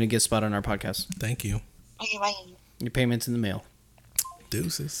you for making a guest spot on our podcast. Thank you. Okay, bye. Your payment's in the mail.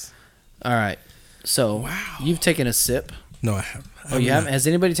 Deuces. All right. So you've taken a sip. No, I haven't. Oh, you haven't? Has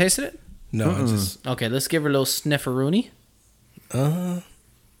anybody tasted it? No, I just. Okay, let's give her a little snifferoonie.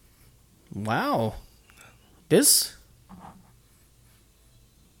 Wow. This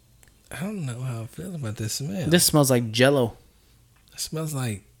I don't know how I feel about this smell. this smells like Jello. It smells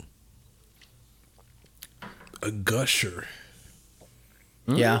like a gusher.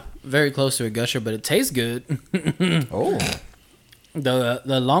 Yeah, very close to a gusher, but it tastes good. Oh,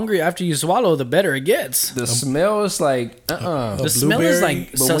 The longer after you swallow, the better it gets. the smell is like The smell is blueberry,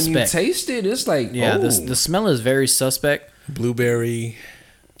 like but when you suspect. taste it, it's like Yeah, oh. the smell is very suspect. Blueberry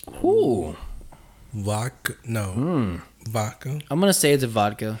Ooh. vodka. No. Vodka. I'm gonna say it's a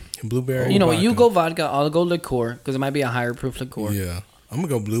vodka. Blueberry. You know what? vodka. You go vodka. I'll go liqueur because it might be a higher proof liqueur. Yeah. I'm going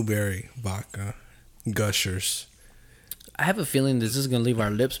to go blueberry vodka. Gushers. I have a feeling this is gonna leave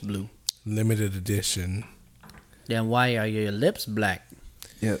our lips blue. Limited edition. Then why are your lips black?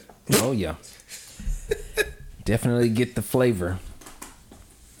 Yep. Oh yeah. Definitely get the flavor.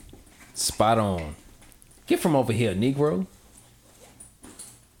 Spot on. Get from over here, Negro.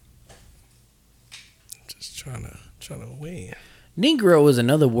 Just trying to win. Negro is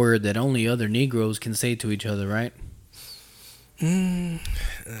another word that only other Negroes can say to each other, right?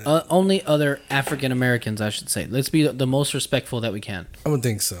 Only other African Americans, I should say. Let's be the most respectful that we can. I would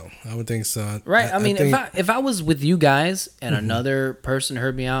think so. Right? I mean, think, if I was with you guys and another person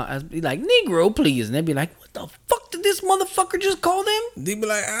heard me out, I'd be like, Negro, please. And they'd be like, what the fuck did this motherfucker just call them? they'd be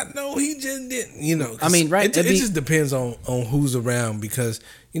like, I know he just didn't. You know. 'cause I mean, right, It it'd be- just depends on who's around because,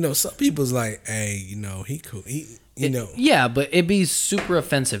 you know, some people's like, hey, you know, he cool. You know. Yeah, but it'd be super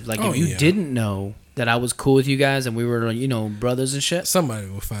offensive. Like, Oh, if you yeah. didn't know that I was cool with you guys and we were, you know, brothers and shit, Somebody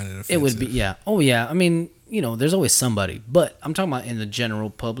will find it offensive. it would be, yeah. Oh, yeah. I mean, you know, there's always somebody. But I'm talking about in the general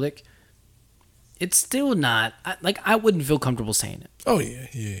public. it's still not I wouldn't feel comfortable saying it. Oh yeah.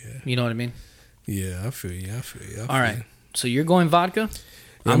 You know what I mean? Yeah, I feel you. All right. So you're going vodka.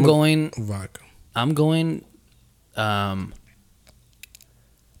 Yeah, I'm going vodka. I'm going.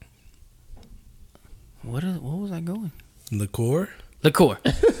 What was I going? Liqueur.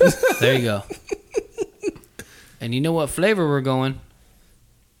 There you go. And you know what flavor we're going?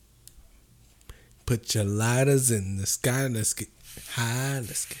 Put your lighters in the sky. Let's get high.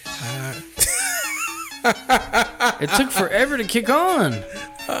 Let's get high. It took forever to kick on.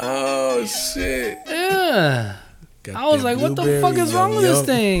 Oh shit. Yeah. Got I was that like, what the blueberry fuck is wrong with this yum.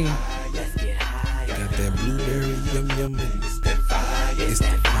 thing? Got that blueberry yum. It's the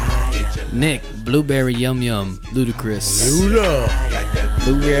fire. Nick, blueberry yum yum, ludicrous. Luda.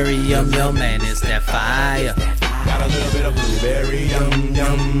 Blueberry yum yum, man, it's that fire. Got a little bit of blueberry yum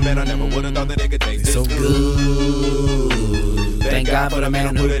yum, and I never would have thought that it could taste It's so this good. Thank God for the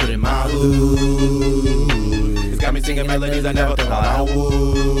man who put it in my hood. It's got me singing melodies I never thought I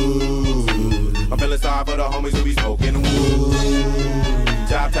would. I'm feeling sorry for the homies who be smoking wood.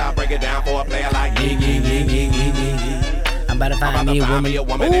 Top, break it down for a player like me. I'm about to find me a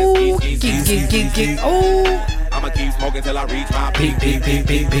woman. that's Ooh, geek. Ooh. I'ma keep smoking till I reach my Peak. peak.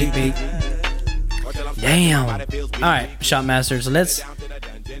 Damn. All right, Shot Master. So let's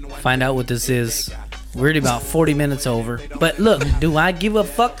find out what this is. We're already about 40 minutes over. But look, do I give a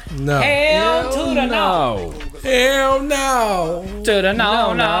fuck? No. Hell to the no. Hell no. To the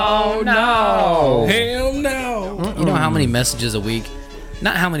no. Hell no. You know how many messages a week?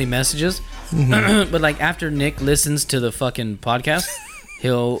 Not how many messages, but like after Nick listens to the fucking podcast,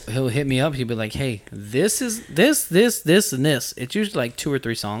 he'll hit me up. He'll be like, "Hey, this is this, and this." It's usually like 2 or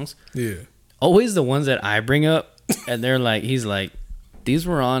 3 songs. Yeah. Always the ones that I bring up, and he's like, "These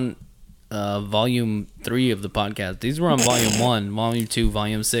were on volume 3 of the podcast. These were on volume 1, volume 2,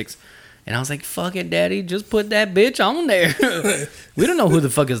 volume 6." And I was like, "Fuck it, Daddy, just put that bitch on there." We don't know who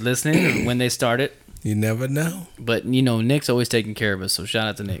the fuck is listening when they start it. You never know. But, you know, Nick's always taking care of us, so shout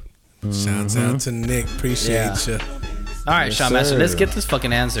out to Nick. Shouts out to Nick. Appreciate you. All right, Yes, Shot Master, sir. let's get this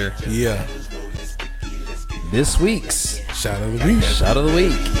fucking answer. Yeah. This week's Shout out to the week. shot of the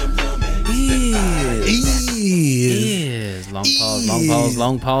week Is long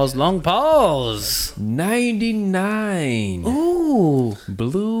pause. 99. Ooh.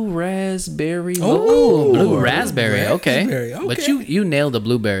 Blue raspberry. Ooh, blue Ooh, raspberry. Okay. raspberry, okay. But you nailed the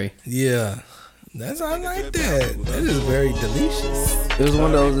blueberry. Yeah. I like that. That is very delicious. It was one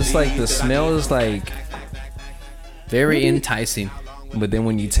of those. It's like the smell is like, Very enticing. but then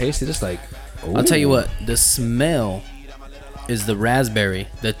when you taste it, it's like. I'll tell you ooh. what, the smell is the raspberry.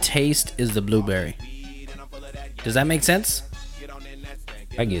 The taste is the blueberry. Does that make sense?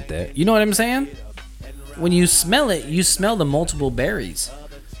 I get that. You know what I'm saying? When you smell it, you smell the multiple berries.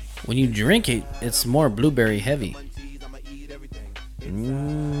 When you drink it, it's more blueberry heavy.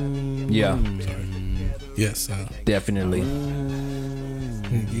 Yeah, Yes, definitely.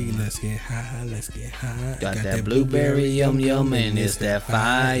 Let's get high. Let's get high. Got that blueberry yum yum and it's that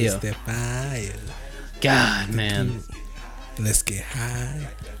fire. It's that fire. God, man. Let's get high.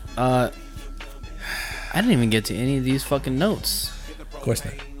 I didn't even get to any of these fucking notes. Of course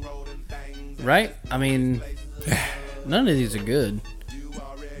not. Right? I mean, none of these are good.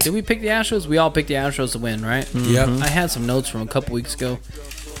 Did we pick the Astros? We all picked the Astros to win, right? Yep. I had some notes from a couple weeks ago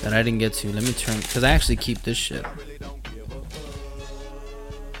that I didn't get to. Let me turn, because I actually keep this shit.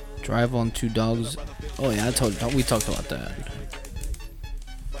 Drive on 2 dogs. Oh yeah, we talked about that.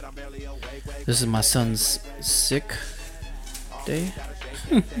 This is my son's sick day.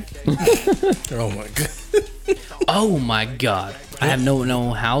 Oh my god. Oh my god. I have no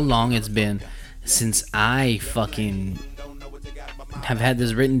know how long it's been since I fucking have had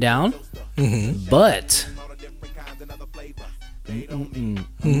this written down. But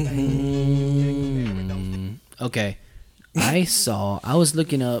okay. I was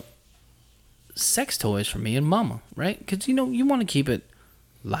looking up sex toys for me and mama, right? Because you want to keep it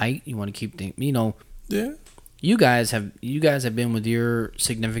light. You want to keep things, Yeah. You guys have been with your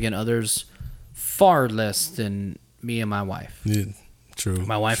significant others far less than me and my wife. Yeah. True.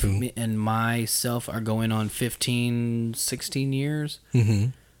 My wife True. and myself are going on 15, 16 years.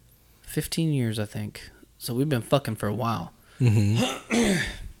 15 years, I think. So we've been fucking for a while.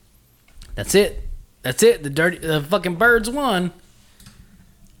 That's it. The fucking birds won.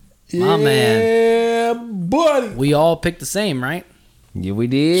 My man. Yeah, buddy. We all picked the same, right? Yeah, we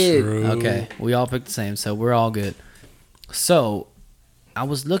did. True. Okay, we all picked the same, so we're all good. So, I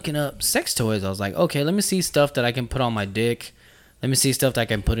was looking up sex toys. I was like, okay, let me see stuff that I can put on my dick. Let me see stuff that I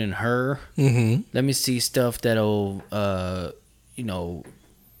can put in her. Let me see stuff that'll,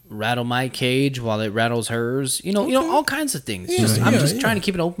 rattle my cage while it rattles hers. You know, all kinds of things. Yeah, I'm just trying to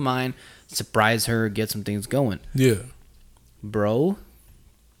keep an open mind, surprise her, get some things going. Yeah. Bro,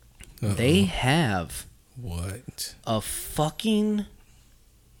 they have What? a fucking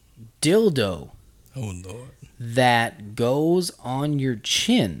dildo Oh Lord. that goes on your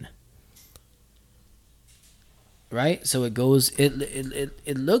chin. Right? So it goes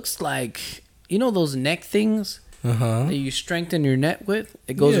it looks like, you know those neck things that you strengthen your neck with?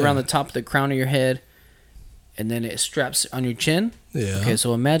 It goes around the top of the crown of your head and then it straps on your chin. Yeah. Okay,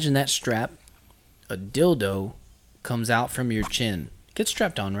 so imagine that strap, a dildo comes out from your chin. Gets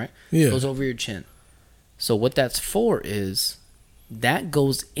strapped on, right? Yeah. Goes over your chin. So what that's for is that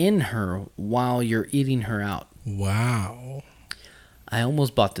goes in her while you're eating her out. Wow. I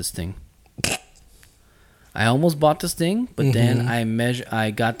almost bought this thing. But then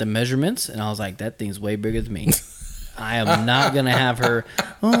I got the measurements and I was like, that thing's way bigger than me. I am not gonna have her.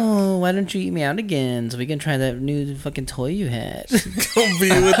 Oh, why don't you eat me out again so we can try that new fucking toy you had? Gonna be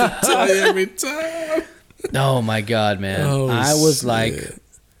with the toy every time. Oh my god, man! Oh, I was shit. like,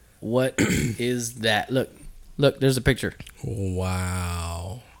 what is that? Look, there's a picture.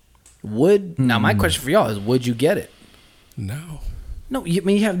 Wow. Now my question for y'all is, would you get it? No. No,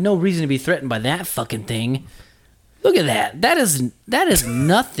 you have no reason to be threatened by that fucking thing. Look at that. That is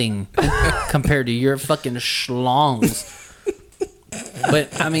nothing compared to your fucking schlongs.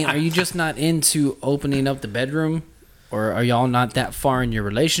 But I mean, are you just not into opening up the bedroom, or are y'all not that far in your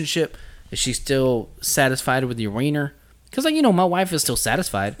relationship? Is she still satisfied with your wiener? Because my wife is still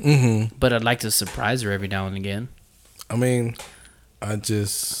satisfied, but I'd like to surprise her every now and again. I mean,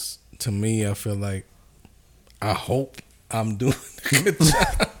 to me, I feel like, I hope I'm doing a good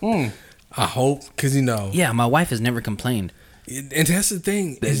job. I hope, because Yeah, my wife has never complained. and that's the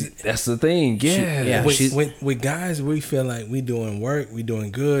thing. That's the thing. Yeah. With guys, we feel like we doing work, we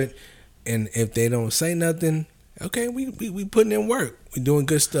doing good, and if they don't say nothing, okay, we putting in work, we doing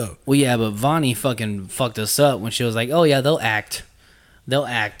good stuff. Well, yeah, but Vonnie fucking fucked us up when she was like, "Oh yeah, they'll act, and they'll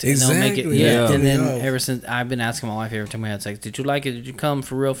make it." Exactly. Yeah, Yeah. and then Yeah. ever since I've been asking my wife every time we had sex, "Did you like it? Did you come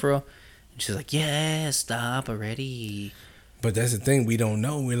for real, for real?" And she's like, "Yeah, stop already." But that's the thing, we don't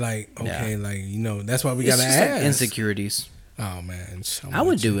know. We're like, okay, that's why we It's gotta just ask. like insecurities. Oh man, I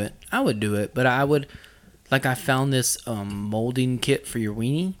would do it. But I would, I found this molding kit for your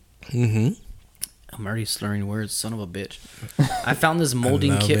weenie. Mm-hmm. I'm already slurring words, son of a bitch. I found this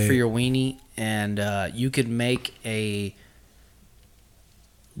molding love kit for it. your weenie, and you could make a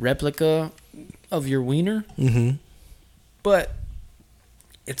replica of your wiener, but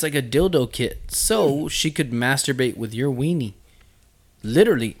it's like a dildo kit, so she could masturbate with your weenie.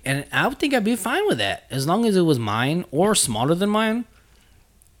 Literally. And I would think I'd be fine with that, as long as it was mine or smaller than mine.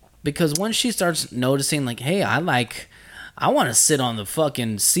 Because once she starts noticing, like, hey, I want to sit on the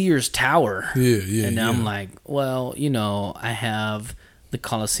fucking Sears Tower. Yeah. And I'm like, well, I have the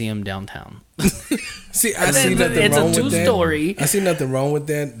Coliseum downtown. See, I see nothing It's wrong a with that. two-story. I see nothing wrong with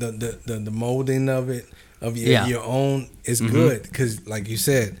that. The molding of it, of your own, is good, because, like you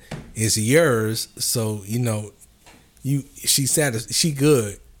said, it's yours. So she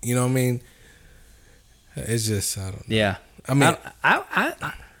good. You know what I mean? It's just, I don't know. Yeah. I mean,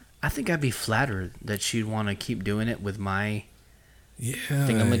 I think I'd be flattered that she'd want to keep doing it with my yeah,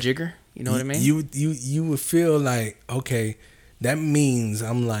 thingamajigger. You know what I mean? You would feel like, okay, that means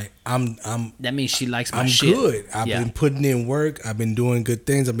I'm That means she likes my I'm shit. good. I've been putting in work. I've been doing good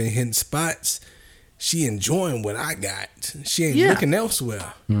things. I've been hitting spots. She enjoying what I got. She ain't looking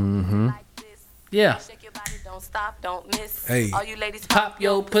elsewhere. Yeah. Shake your body, don't stop, don't miss. Hey. All you ladies Pop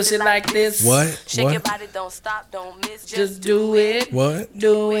your pussy like this. What? Shake your What? body, don't stop, don't miss. Just do it. What?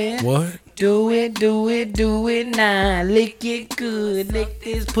 Do it. What? Do it now. Lick it good. Lick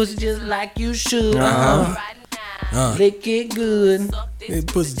this pussy just like you should. right now. Lick it good. It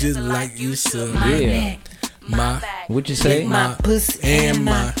pussy just like you said. Yeah. My What you say? my pussy and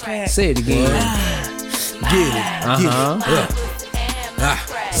my Say it again. get it. Get it.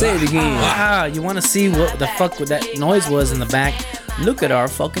 Say it again. You want to see what the fuck that noise was in the back? Look at our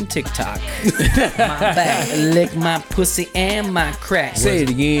fucking TikTok. My back, lick my pussy and my crack. Say it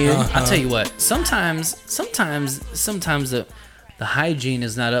again. I'll tell you what. Sometimes the hygiene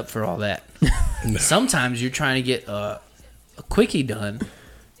is not up for all that. Sometimes you're trying to get a quickie done,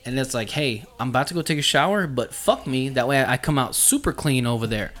 and it's like, hey, I'm about to go take a shower, but fuck me. That way I come out super clean over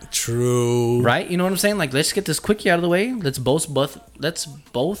there. True. Right? You know what I'm saying? Like, let's get this quickie out of the way. Let's both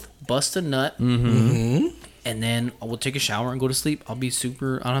bust a nut. Mm-hmm. And then we'll take a shower and go to sleep. I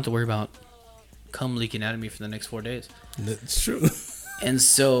don't have to worry about cum leaking out of me for the next 4 days. That's true. And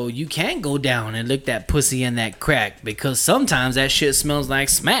so you can't go down and lick that pussy in that crack because sometimes that shit smells like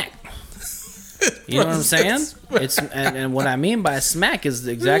smack. You know what I'm saying? It's and what I mean by smack is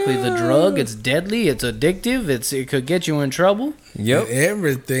exactly the drug. It's deadly. It's addictive. It could get you in trouble. Yep.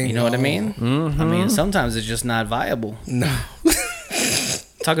 Everything. You know what I mean? I mean, sometimes it's just not viable. No.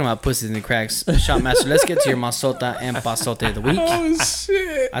 Talking about pussies in the cracks, Shotmaster. Let's get to your masota and pasote of the week. Oh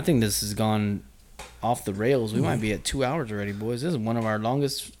shit. I think this has gone off the rails. We might be at 2 hours already, boys. This is one of our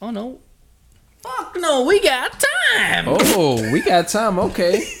longest. Oh no. Fuck no, we got time. Oh, we got time.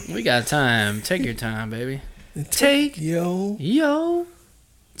 Okay. We got time. Take your time, baby. Take Yo.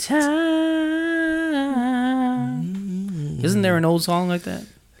 time. Isn't there an old song like that?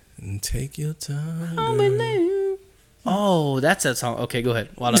 And take your time. Girl. Oh, that's that song. Okay, go ahead.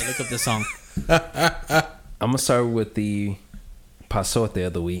 While I look up this song. I'm gonna start with the pasote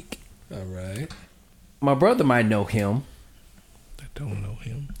of the week. All right. My brother might know him. I don't know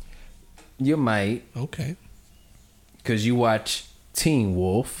him. You might, Okay. cause you watch Teen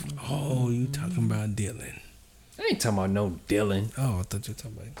Wolf. Oh, you talking about Dylan? I ain't talking about no Dylan. Oh, I thought you were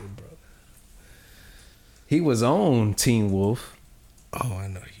talking about your brother. He was on Teen Wolf. Oh, I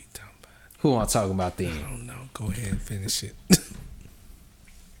know who you talking about. Who am I talking about I then? don't know. Go ahead and finish it.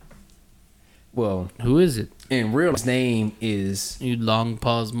 Well, Who is it? in real, his name is You long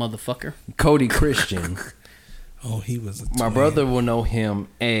pause motherfucker. Cody Christian. Oh, he was a My twin. brother will know him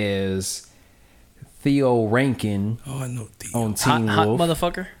as Theo Rankin Oh, I know Theo. on Hot, Teen hot Wolf.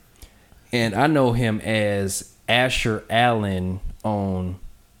 motherfucker. And I know him as Asher Allen on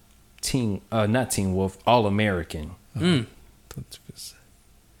not Teen Wolf, All American. Look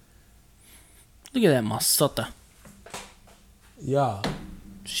at that masota. Yeah.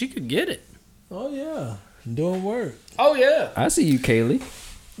 She could get it. Oh yeah. Doing work. Oh yeah. I see you, Kaylee.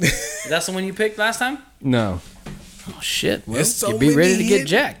 That's the one you picked last time? No. Oh shit. Well, There's so you be ready to many get hidden-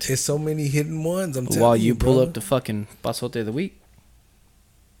 jacked. There's so many hidden ones. I'm telling While you, you pull brother. up the fucking pasote of the week.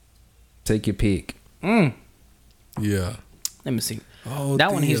 Take your pick. Yeah. Let me see. Oh,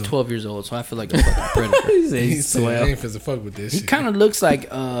 That one, he's Theo. 12 years old, so I feel like a fucking predator. He said, I ain't finna fuck with this He shit. kind of looks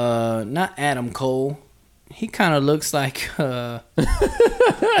like, not Adam Cole. He kind of looks like,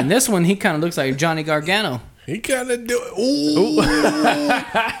 in this one, he kind of looks like Johnny Gargano, He kind of do it. Ooh.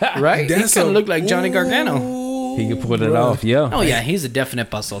 right? He That's kind a- of look like Johnny Gargano. Ooh, He can pull it bro. off, yeah. Oh yeah, he's a definite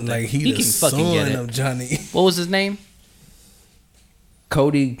pasote. Like he the can fucking get son it. of Johnny. What was his name?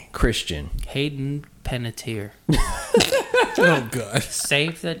 Cody Christian. Hayden Panettiere. Oh God.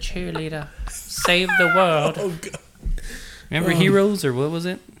 Save the cheerleader. Save the world. Oh God. Remember Heroes, or what was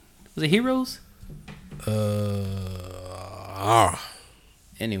it? Was it Heroes?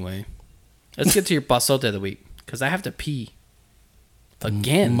 Anyway, let's get to your pasote of the week, because I have to pee.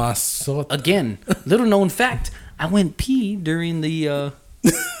 Again. Masota. Again. Little known fact, I went pee during the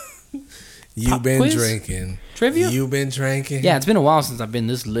You Pop been quiz? drinking. trivia. You been drinking. Yeah, it's been a while since I've been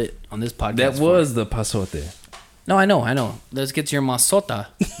this lit on this podcast. That for- was the pasote. No, I know. Let's get to your masota.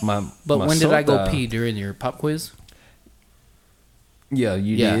 But when did I go pee? During your pop quiz? Yeah,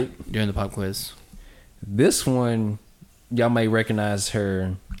 you did. During the pop quiz. This one, y'all may recognize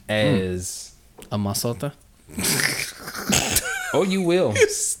her as. A masota? Oh, you will.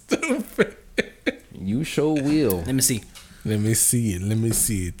 Stupid. You sure will. Let me see. Let me see it. Let me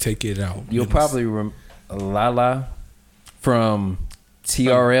see it. Take it out. You'll Let me probably Lala from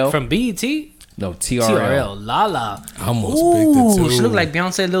TRL. From BET? No, TRL. TRL. Lala. I almost picked it too. She looked like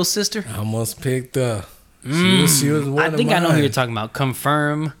Beyonce's little sister. I almost picked her. She was one I of think I know who mine. you're talking about.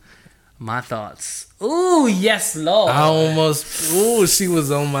 Confirm my thoughts. Ooh, yes, Lord. I almost. Ooh, she was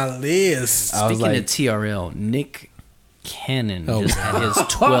on my list. I was Speaking like- of TRL, Nick Cannon Oh, just had his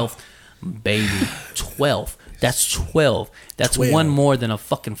 12th baby. 12. That's 12. That's 12. one more than a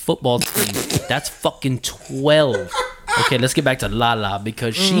fucking football team. That's fucking 12. Okay, let's get back to Lala,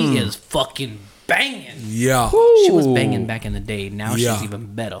 because she is fucking banging. Yeah. She was banging back in the day. Now Yeah. she's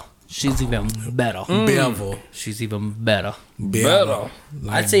even better. She's even better. Bevel. She's even better. Bevel.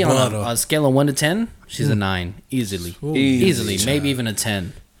 I'd say on butter. a scale of 1 to 10, she's a 9. Easily. Easily. Maybe even a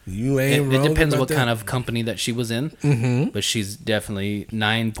 10. You It, ain't wrong. it depends about what that. kind of company that she was in. But she's definitely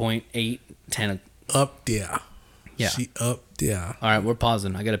 9.8, 10. Up there. Yeah. She up there. All right, we're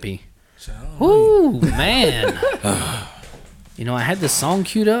pausing. I got to pee. Woo, man. You know, I had this song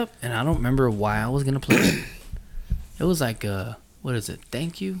queued up, and I don't remember why I was going to play it. It was like, what is it?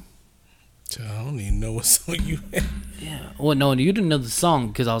 Thank You? I don't even know what song you had. Yeah. Well, no, you didn't know the song,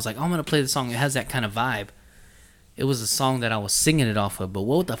 because I was like, oh, I'm going to play the song. It has that kind of vibe. It was a song that I was singing it off of, but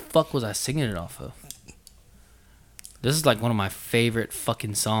what the fuck was I singing it off of? This is like one of my favorite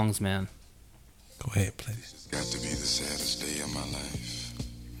fucking songs, man. Go ahead, please. Got to be the saddest day of my life.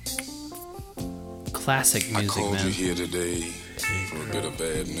 Classic I music, called man. you here today for a bit of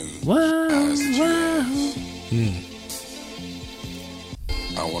bad news. Whoa, Eyes that you whoa. have.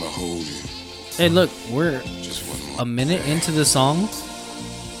 I want to hold you Hey, look, we're just one more. a minute into the song.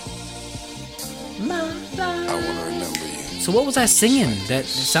 I want to remember you. So what was I singing that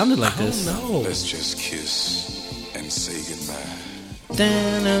sounded like this? No. Let's just kiss and say goodbye.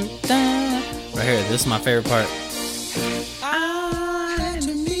 Dun, dun, dun. Right here, this is my favorite part.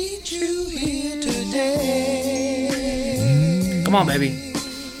 Come on, baby.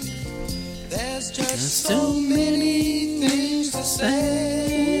 There's so many things to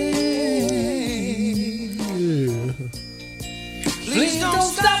say. Please don't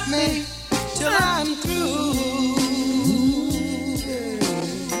stop me till I'm through.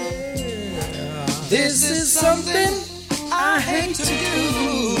 This is something I hate to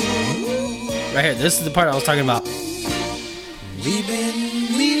do. Right here, this is the part I was talking about. We've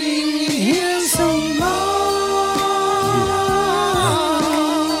been waiting here so long.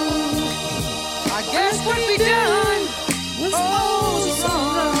 I guess what we done was so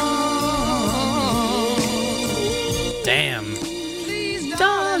wrong. Damn. Please,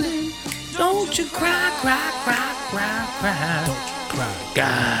 darling, Don't you cry, cry, cry, cry, cry. Cry.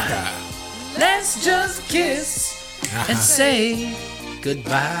 God. Let's just kiss and say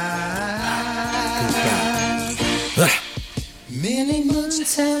goodbye. many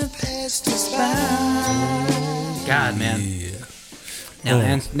months have passed us by. God, man.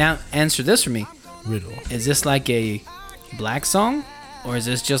 Yeah. Now answer this for me. Riddle. Is this like a black song, or is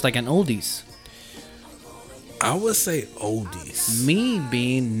this just like an oldies? I would say oldies. Me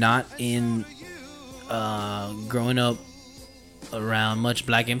being not in growing up around much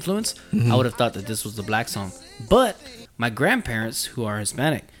black influence, I would have thought that this was the black song. But my grandparents, who are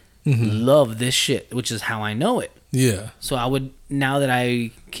Hispanic, love this shit, which is how I know it. Yeah. So I would, now that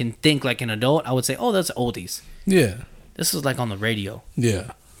I can think like an adult, I would say, oh, that's oldies. Yeah. This is like on the radio.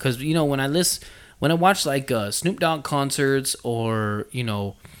 Yeah. Because, you know, when I watch like Snoop Dogg concerts, or, you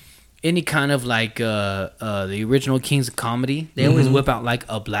know, any kind of like the original Kings of Comedy, they always whip out like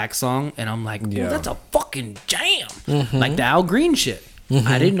a black song, and I'm like, oh, that's a fucking jam. Like the Al Green shit.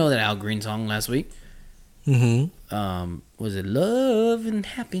 I didn't know that Al Green song last week. Was it Love and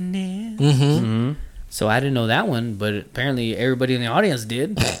Happiness? So I didn't know that one, but apparently everybody in the audience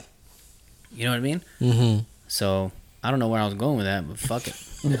did. You know what I mean? So I don't know where I was going with that, but fuck it.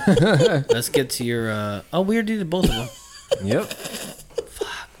 Let's get to your. Oh, we already did both of them. Yep.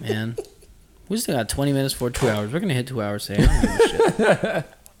 Man, we still got 20 minutes for 2 hours. We're gonna hit 2 hours today. I don't give a shit.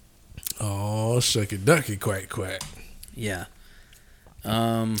 Oh, shucky ducky quack quack. Yeah.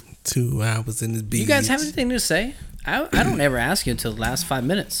 2 hours in this beat. You guys have anything to say? I don't ever ask you until the last 5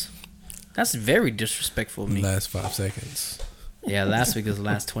 minutes. That's very disrespectful of me. Last 5 seconds. Yeah, last week was the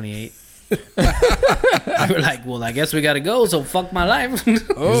last 28. You were like, well, I guess we gotta go, so fuck my life. He's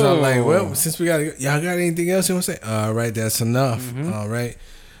all like, well, since we gotta go, y'all got anything else you want to say? All right, that's enough. All right.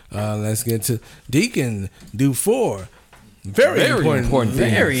 Let's get to Deacon. Do 4. Very important.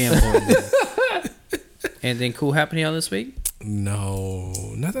 Very important. Anything cool happened to y'all this week? No,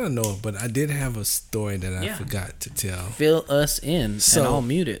 not that I know of, but I did have a story that I Yeah. forgot to tell. Fill us in, So- and I'll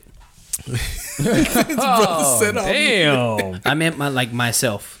mute it. Damn. I meant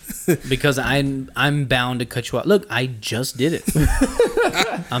myself, because I'm bound to cut you out. Look, I just did it.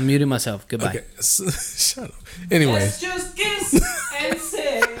 I'm muting myself. Goodbye. Okay, so, shut up. Anyway, Just kiss and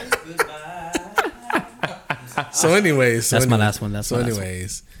say goodbye. That's my last one. That's so my last one.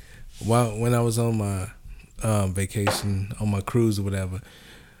 anyways, when I was on my vacation, on my cruise or whatever,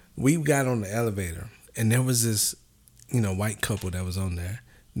 we got on the elevator, and there was this, white couple that was on there.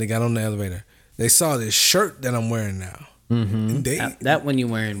 They got on the elevator. They saw this shirt that I'm wearing now. And they, That one you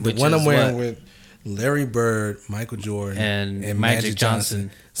wearing, the which one is I'm wearing what? with Larry Bird, Michael Jordan, And Magic Johnson.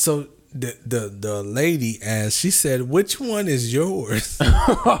 So the lady asked, she said, "Which one is yours?" So she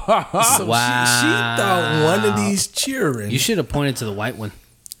thought one of these cheering. You should have pointed to the white one.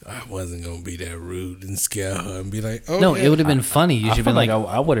 I wasn't gonna be that rude and scare her and be like, "Oh No, yeah. it would have been funny. You I should feel have been like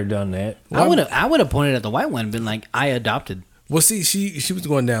like, I would have done that. I would have pointed at the white one and been like, I adopted. Well, see, she was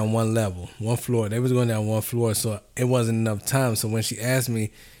going down one level, one floor. They was going down one floor, so it wasn't enough time. So when she asked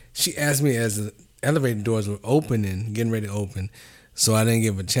me as the elevator doors were opening, getting ready to open. So I didn't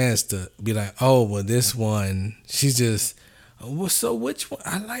give a chance to be like, oh, well, this one. She's just, well, so which one?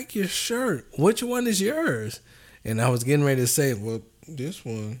 I like your shirt. Which one is yours? And I was getting ready to say, well, this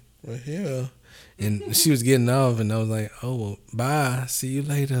one right here. And she was getting off, and I was like, oh, well, bye. See you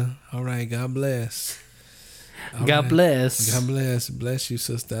later. All right, God bless. All God right. bless. God bless. Bless you,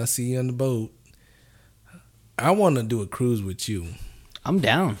 sister. I'll see you on the boat. I want to do a cruise with you. I'm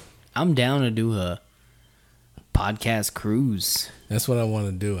down. I'm down to do a podcast cruise. That's what I want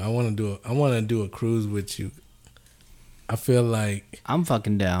to do. I want to do a cruise with you. I feel like I'm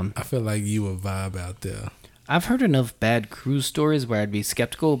fucking down. I feel like you a vibe out there. I've heard enough bad cruise stories where I'd be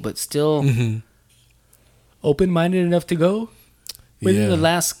skeptical, but still open-minded enough to go. Within the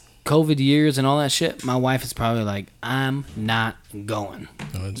last COVID years and all that shit, my wife is probably like, I'm not going.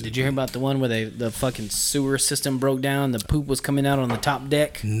 Did you hear about the one where the fucking sewer system broke down? The poop was coming out on the top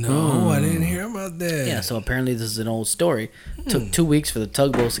deck? No, I didn't hear about that. Yeah, so apparently this is an old story. Took 2 weeks for the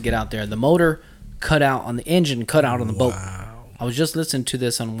tugboats to get out there. The motor cut out on the engine, cut out on the boat. I was just listening to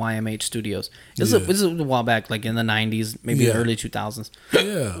this on YMH Studios. This is a while back, like in the 90s, maybe the early 2000s.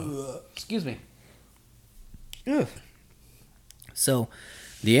 Yeah. Excuse me. Yeah. So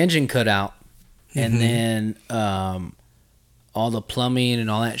the engine cut out, and then all the plumbing and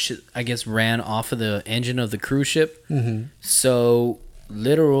all that shit, I guess, ran off of the engine of the cruise ship. So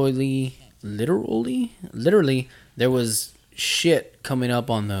literally, there was shit coming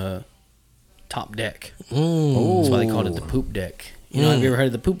up on the top deck. That's why they called it the poop deck. You know, have you ever heard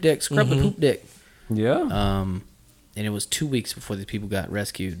of the poop deck? Scrub the poop deck. Yeah. And it was 2 weeks before these people got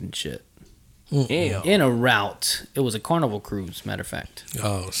rescued and shit. Yeah. In a route. It was a Carnival cruise, matter of fact.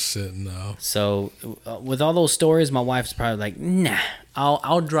 Oh shit, no. So with all those stories, my wife's probably like, nah,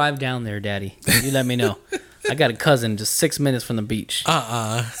 I'll drive down there, Daddy. You let me know. I got a cousin just 6 minutes from the beach.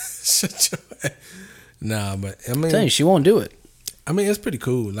 Shut your. Nah, but I mean, I'm telling you, she won't do it. I mean, it's pretty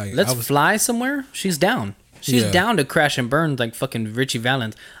cool. Like, Let's fly somewhere. She's down. She's down to crash and burn like fucking Richie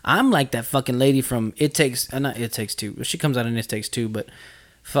Valens. I'm like that fucking lady from It Takes, not It Takes Two. She comes out in It Takes Two, but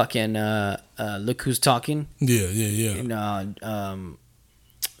fucking Look Who's Talking. Yeah. And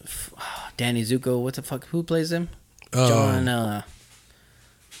Danny Zuko. What the fuck? Who plays him? John.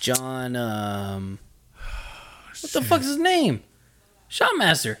 What the fuck's his name?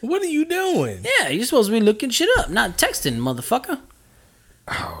 Shotmaster. What are you doing? Yeah, you're supposed to be looking shit up, not texting, motherfucker.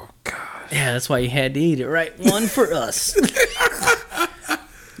 Oh God. Yeah, that's why you had to eat it, right? One for us.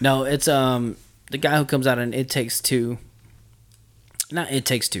 No, it's the guy who comes out in It Takes Two. Not It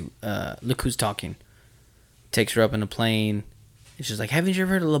Takes Two. Look Who's Talking. Takes her up in a plane. It's just like, haven't you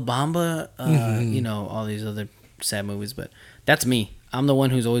ever heard of La Bamba? You know, all these other sad movies, but that's me. I'm the one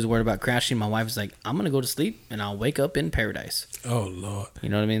who's always worried about crashing. My wife is like, I'm gonna go to sleep and I'll wake up in paradise. Oh Lord. You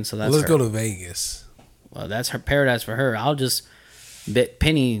know what I mean? So that's Let's her. go to Vegas. Well, that's her paradise for her. I'll just bet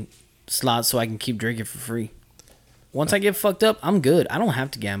penny slots so I can keep drinking for free. Once I get fucked up, I'm good. I don't have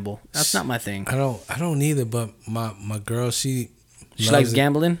to gamble. That's not my thing. I don't either. But my girl, she likes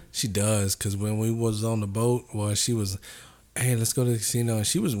gambling. She does, because when we was on the boat, well, she was, hey, let's go to the casino. And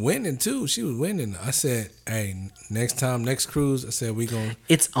she was winning too. She was winning. I said, hey, next cruise, I said, we gonna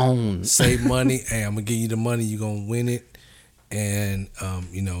It's on. save money. Hey, I'm gonna give you the money. You gonna win it, and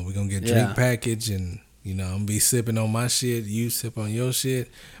you know, we're gonna get drink package, and you know, I'm gonna be sipping on my shit. You sip on your shit,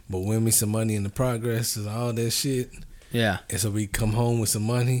 but win me some money in the progress and all that shit. Yeah. And so we come home with some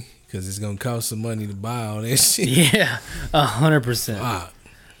money, because it's gonna cost some money to buy all that shit. Yeah, 100%. Wow.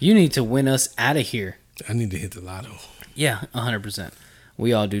 You need to win us out of here. I need to hit the lotto. Yeah, 100%.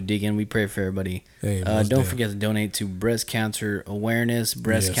 We all do, Deacon. We pray for everybody. Hey, don't forget to donate to breast cancer awareness,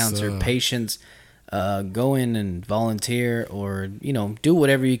 breast cancer patients. Go in and volunteer, or you know, do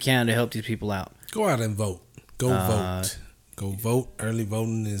whatever you can to help these people out. Go out and vote. Go vote. Go vote. Early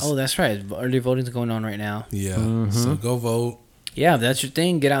voting is. Oh, that's right. Early voting's going on right now. Yeah. So go vote. Yeah, if that's your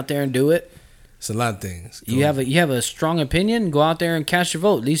thing, get out there and do it. It's a lot of things. You have a strong opinion, go out there and cast your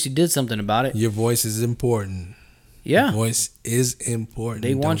vote. At least you did something about it. Your voice is important. Yeah. Your voice is important.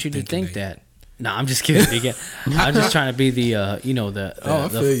 They want you to think that. No, I'm just kidding. Again, I'm just trying to be the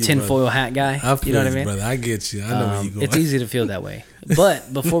the tinfoil hat guy. You know what I mean? Brother, I get you. I know where you're going. It's easy to feel that way.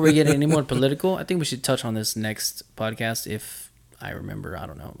 But before we get any more political, I think we should touch on this next podcast if I remember. I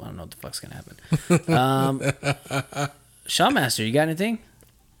don't know what the fuck's gonna happen. Shawmaster, you got anything?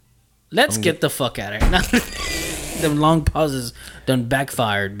 Let's get the fuck out of here. Them long pauses done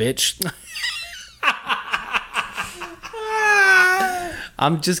backfired, bitch.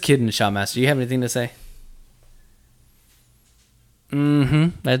 I'm just kidding, Shawmaster. You have anything to say?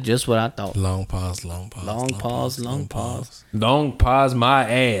 That's just what I thought. Long pause, long pause. Long pause. Long pause my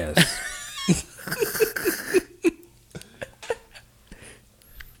ass.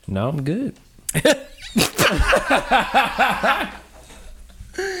 No, I'm good.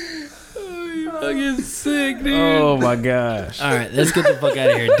 Fucking sick, dude. Oh my gosh. All right, let's get the fuck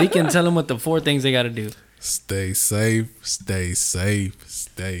out of here. Deacon, tell them what the 4 things they got to do. Stay safe. Stay safe.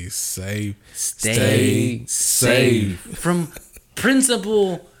 Stay safe. Stay safe. From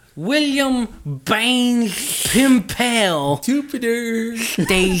Principal William Baines Pimpel. Jupiter.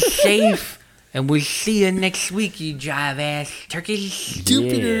 Stay safe. And we'll see you next week, you drive ass turkeys.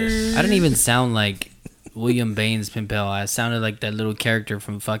 Jupiter. I didn't even sound like William Baines Pimpel. I sounded like that little character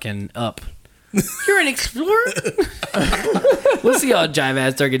from fucking Up. You're an explorer? We'll see y'all jive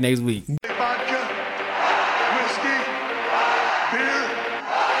ass turkey next week.